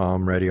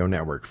Starcom Radio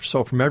Network.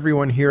 So from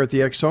everyone here at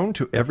the X-Zone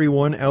to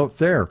everyone out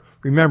there,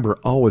 remember,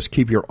 always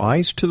keep your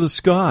eyes to the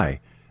sky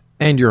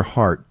and your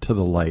heart to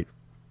the light.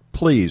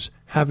 Please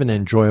have an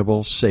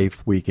enjoyable,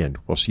 safe weekend.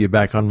 We'll see you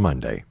back on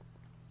Monday.